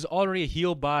 Roman Reigns is already a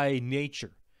heel by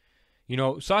nature.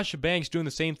 Sasha Banks doing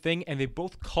the same thing, and they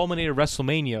both culminated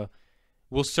WrestleMania,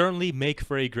 will certainly make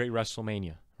for a great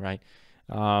WrestleMania, right?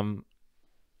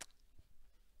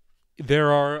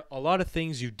 There are a lot of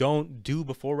things you don't do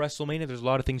before WrestleMania. There's a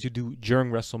lot of things you do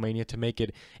during WrestleMania to make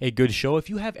it a good show. If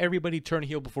you have everybody turn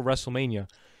heel before WrestleMania,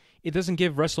 it doesn't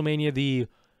give WrestleMania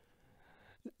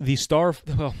the star,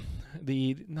 well,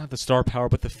 not the star power,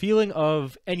 but the feeling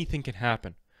of anything can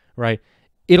happen, right?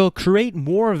 It'll create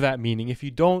more of that meaning if you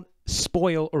don't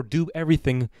spoil or do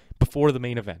everything before the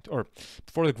main event or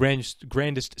before the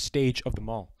grandest stage of them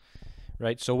all.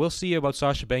 Right, so we'll see about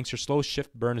Sasha Banks. Her slow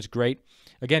shift burn is great.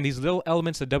 Again, these little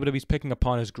elements that WWE's picking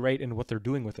upon is great, and what they're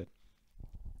doing with it.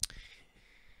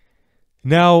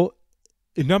 Now,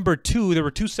 number 2, there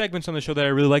were 2 segments on the show that I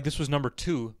really liked. This was number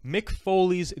 2, Mick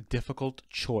Foley's difficult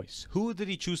choice. Who did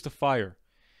he choose to fire?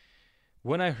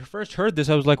 When I first heard this,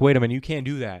 I was like, wait a minute, you can't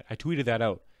do that. I tweeted that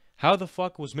out. How the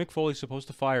fuck was Mick Foley supposed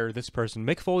to fire this person?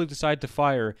 Mick Foley decided to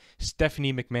fire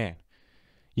Stephanie McMahon.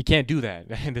 You can't do that.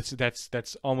 And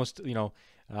that's almost,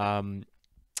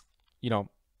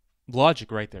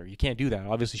 logic right there. You can't do that.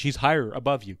 Obviously, she's higher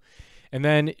above you. And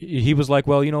then he was like,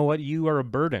 well, you know what? You are a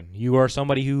burden. You are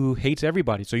somebody who hates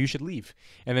everybody, so you should leave.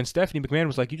 And then Stephanie McMahon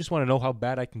was like, you just want to know how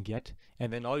bad I can get?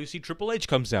 And then all you see, Triple H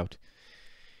comes out.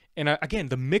 And again,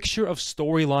 the mixture of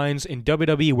storylines in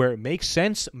WWE where it makes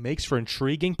sense makes for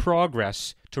intriguing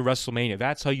progress to WrestleMania.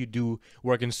 That's how you do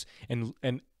work. And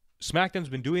SmackDown's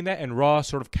been doing that, and Raw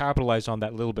sort of capitalized on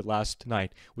that a little bit last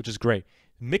night, which is great.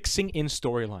 Mixing in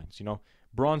storylines,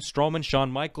 Braun Strowman,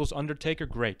 Shawn Michaels, Undertaker,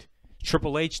 great.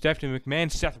 Triple H, Stephanie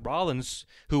McMahon, Seth Rollins,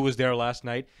 who was there last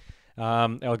night.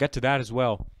 I'll get to that as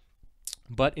well.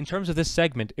 But in terms of this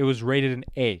segment, it was rated an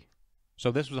A. So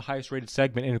this was the highest rated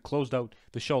segment, and it closed out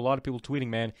the show. A lot of people tweeting,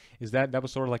 man, is that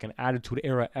was sort of like an Attitude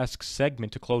Era-esque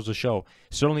segment to close the show.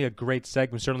 Certainly a great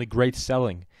segment, certainly great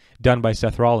selling done by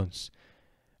Seth Rollins.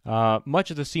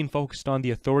 Much of the scene focused on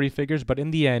the authority figures, but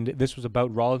in the end, this was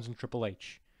about Rollins and Triple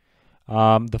H.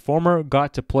 The former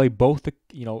got to play both the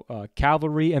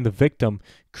cavalry and the victim,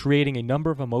 creating a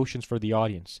number of emotions for the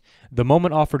audience. The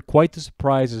moment offered quite the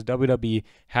surprise, as WWE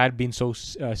had been so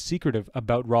secretive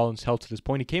about Rollins' health to this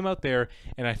point. He came out there,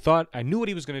 and I knew what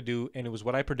he was going to do, and it was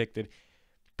what I predicted.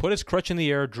 Put his crutch in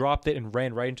the air, dropped it, and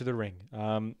ran right into the ring.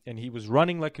 And he was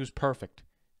running like he was perfect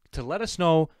to let us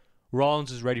know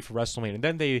Rollins is ready for WrestleMania. And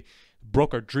then they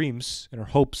broke our dreams and our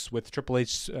hopes with Triple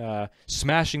H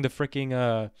smashing the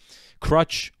freaking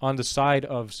crutch on the side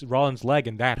of Rollins' leg,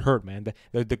 and that hurt, man.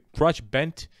 The crutch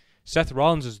bent. Seth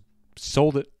Rollins has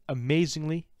sold it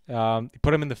amazingly. He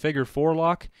put him in the figure 4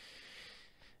 lock,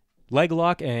 leg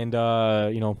lock, and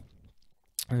and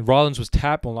Rollins was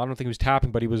tapping. Well, I don't think he was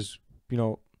tapping, but he was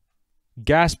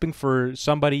gasping for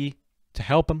somebody to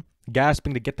help him,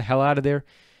 gasping to get the hell out of there.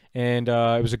 And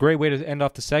it was a great way to end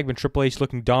off the segment. Triple H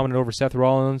looking dominant over Seth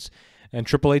Rollins. And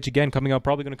Triple H again coming out,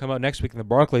 probably going to come out next week in the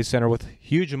Barclays Center with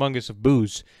huge humongous of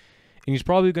boos. And he's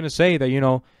probably going to say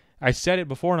that, I said it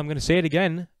before and I'm going to say it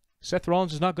again. Seth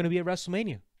Rollins is not going to be at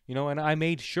WrestleMania. And I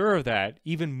made sure of that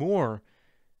even more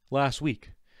last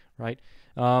week, right?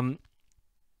 The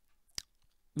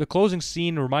closing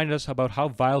scene reminded us about how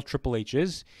vile Triple H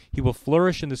is. He will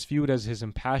flourish in this feud as his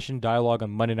impassioned dialogue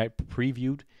on Monday Night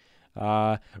previewed.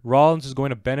 Rollins is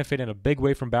going to benefit in a big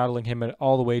way from battling him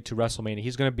all the way to WrestleMania.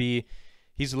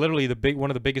 He's literally one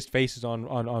of the biggest faces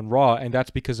on Raw, and that's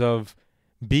because of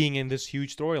being in this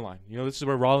huge storyline. This is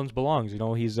where Rollins belongs.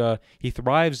 He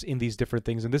thrives in these different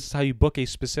things, and this is how you book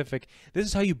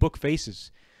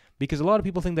faces. Because a lot of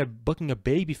people think that booking a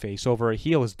baby face over a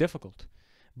heel is difficult,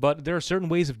 but there are certain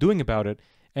ways of doing about it.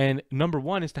 And number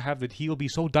one is to have the heel be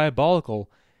so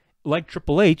diabolical, like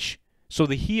Triple H, so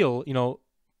the heel,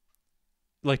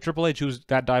 like Triple H, who's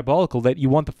that diabolical, that you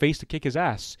want the face to kick his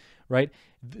ass, right?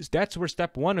 That's where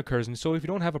step one occurs. And so if you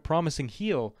don't have a promising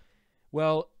heel,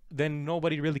 well, then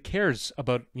nobody really cares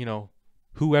about,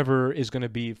 whoever is going to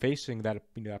be facing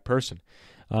that person.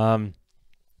 But,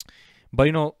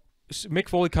 Mick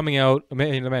Foley coming out,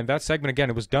 man, that segment, again,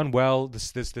 it was done well. The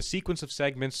sequence of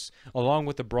segments, along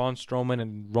with the Braun Strowman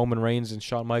and Roman Reigns and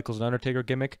Shawn Michaels and Undertaker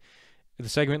gimmick, the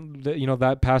segment,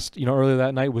 that passed, earlier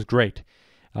that night was great.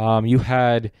 You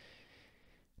had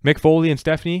Mick Foley and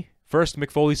Stephanie. First,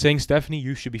 Mick Foley saying, "Stephanie,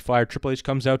 you should be fired." Triple H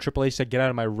comes out. Triple H said, "Get out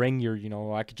of my ring.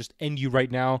 I could just end you right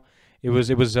now." It was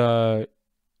the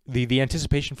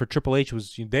anticipation for Triple H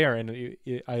was there, and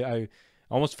I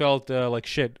almost felt like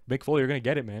shit. Mick Foley, you're gonna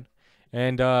get it, man.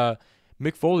 And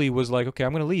Mick Foley was like, "Okay,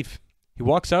 I'm gonna leave." He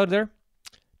walks out of there,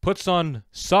 puts on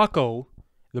Socko,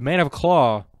 the Man of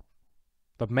Claw.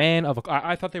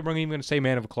 I thought they weren't even going to say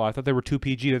Man of a Claw. I thought they were too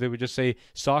PG, that they would just say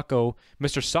Socko,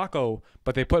 Mr. Socko,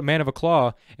 but they put Man of a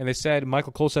Claw, and they said,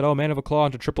 Michael Cole said, "Oh, Man of a Claw,"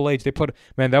 into Triple H.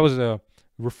 That was a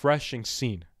refreshing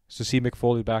scene to see Mick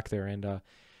Foley back there. And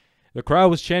the crowd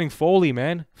was chanting Foley,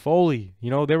 man. Foley. They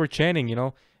were chanting,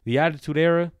 the Attitude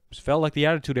Era. It felt like the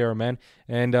Attitude Era, man.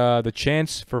 And the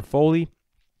chants for Foley,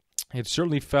 it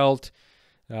certainly felt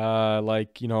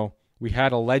like, we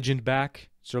had a legend back.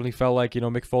 Certainly felt like,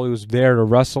 Mick Foley was there to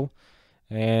wrestle,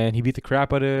 and he beat the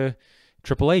crap out of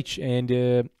Triple H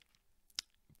and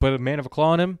put a Man of a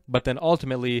Claw on him. But then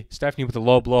ultimately, Stephanie with a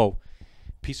low blow.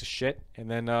 Piece of shit.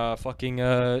 And then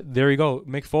there you go.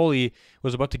 Mick Foley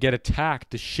was about to get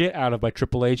attacked the shit out of by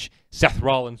Triple H. Seth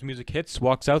Rollins, music hits,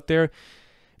 walks out there,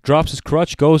 drops his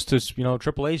crutch, goes to,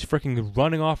 Triple H freaking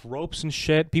running off ropes and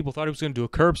shit. People thought he was going to do a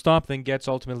curb stomp, then gets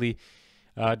ultimately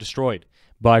destroyed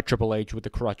by Triple H with the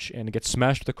crutch, and gets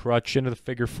smashed with the crutch into the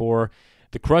figure 4.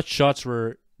 The crutch shots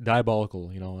were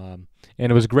diabolical, and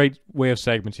it was a great way of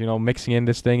segments, mixing in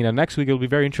this thing. And next week it'll be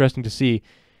very interesting to see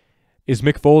how's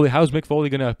Mick Foley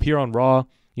going to appear on Raw?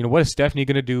 What is Stephanie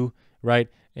going to do, right?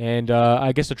 And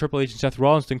I guess the Triple H and Seth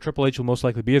Rollins thing, Triple H will most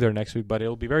likely be there next week, but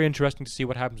it'll be very interesting to see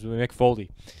what happens with Mick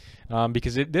Foley,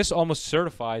 because this almost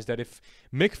certifies that if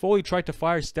Mick Foley tried to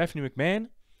fire Stephanie McMahon,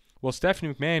 well,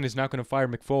 Stephanie McMahon is not going to fire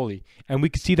Mick Foley. And we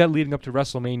could see that leading up to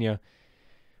WrestleMania,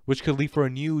 which could lead for a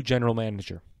new general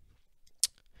manager.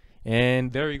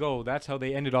 And there you go. That's how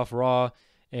they ended off Raw.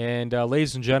 And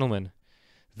ladies and gentlemen,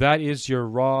 that is your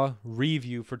Raw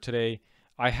review for today.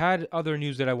 I had other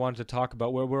news that I wanted to talk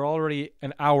about. We're already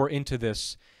an hour into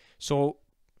this, so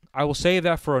I will save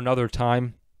that for another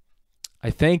time.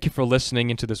 I thank you for listening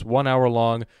into this 1 hour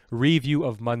long review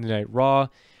of Monday Night Raw.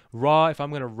 Raw, if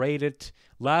I'm going to rate it,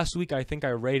 last week I think I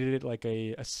rated it like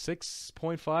a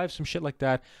 6.5, some shit like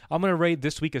that. I'm going to rate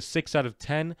this week a 6 out of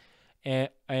 10,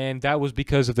 and that was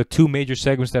because of the 2 major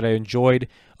segments that I enjoyed.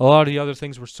 A lot of the other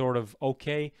things were sort of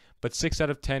okay, but 6 out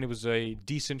of 10, it was a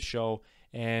decent show,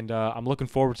 And I'm looking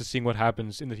forward to seeing what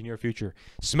happens in the near future.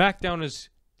 SmackDown is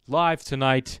live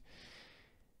tonight.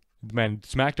 Man,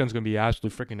 SmackDown's going to be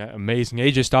absolutely freaking amazing.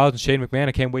 AJ Styles and Shane McMahon,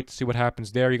 I can't wait to see what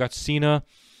happens there. You got Cena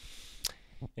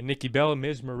and Nikki Bella,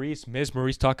 Miz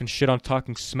Maurice talking shit on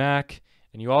Talking Smack.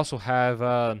 And you also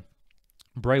have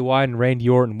Bray Wyatt and Randy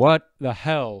Orton. What the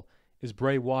hell is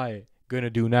Bray Wyatt going to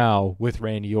do now with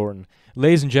Randy Orton?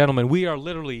 Ladies and gentlemen, we are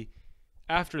literally,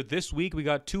 after this week, we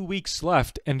got 2 weeks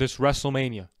left in this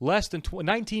WrestleMania. Less than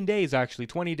 19 days, actually.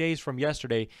 20 days from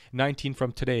yesterday, 19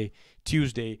 from today,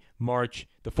 Tuesday, March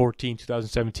the 14th,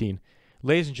 2017.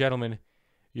 Ladies and gentlemen,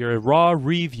 your Raw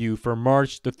review for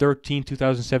March the 13th,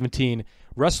 2017.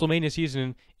 WrestleMania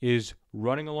season is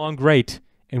running along great,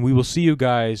 and we will see you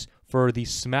guys for the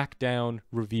SmackDown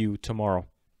review tomorrow.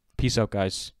 Peace out,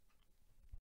 guys.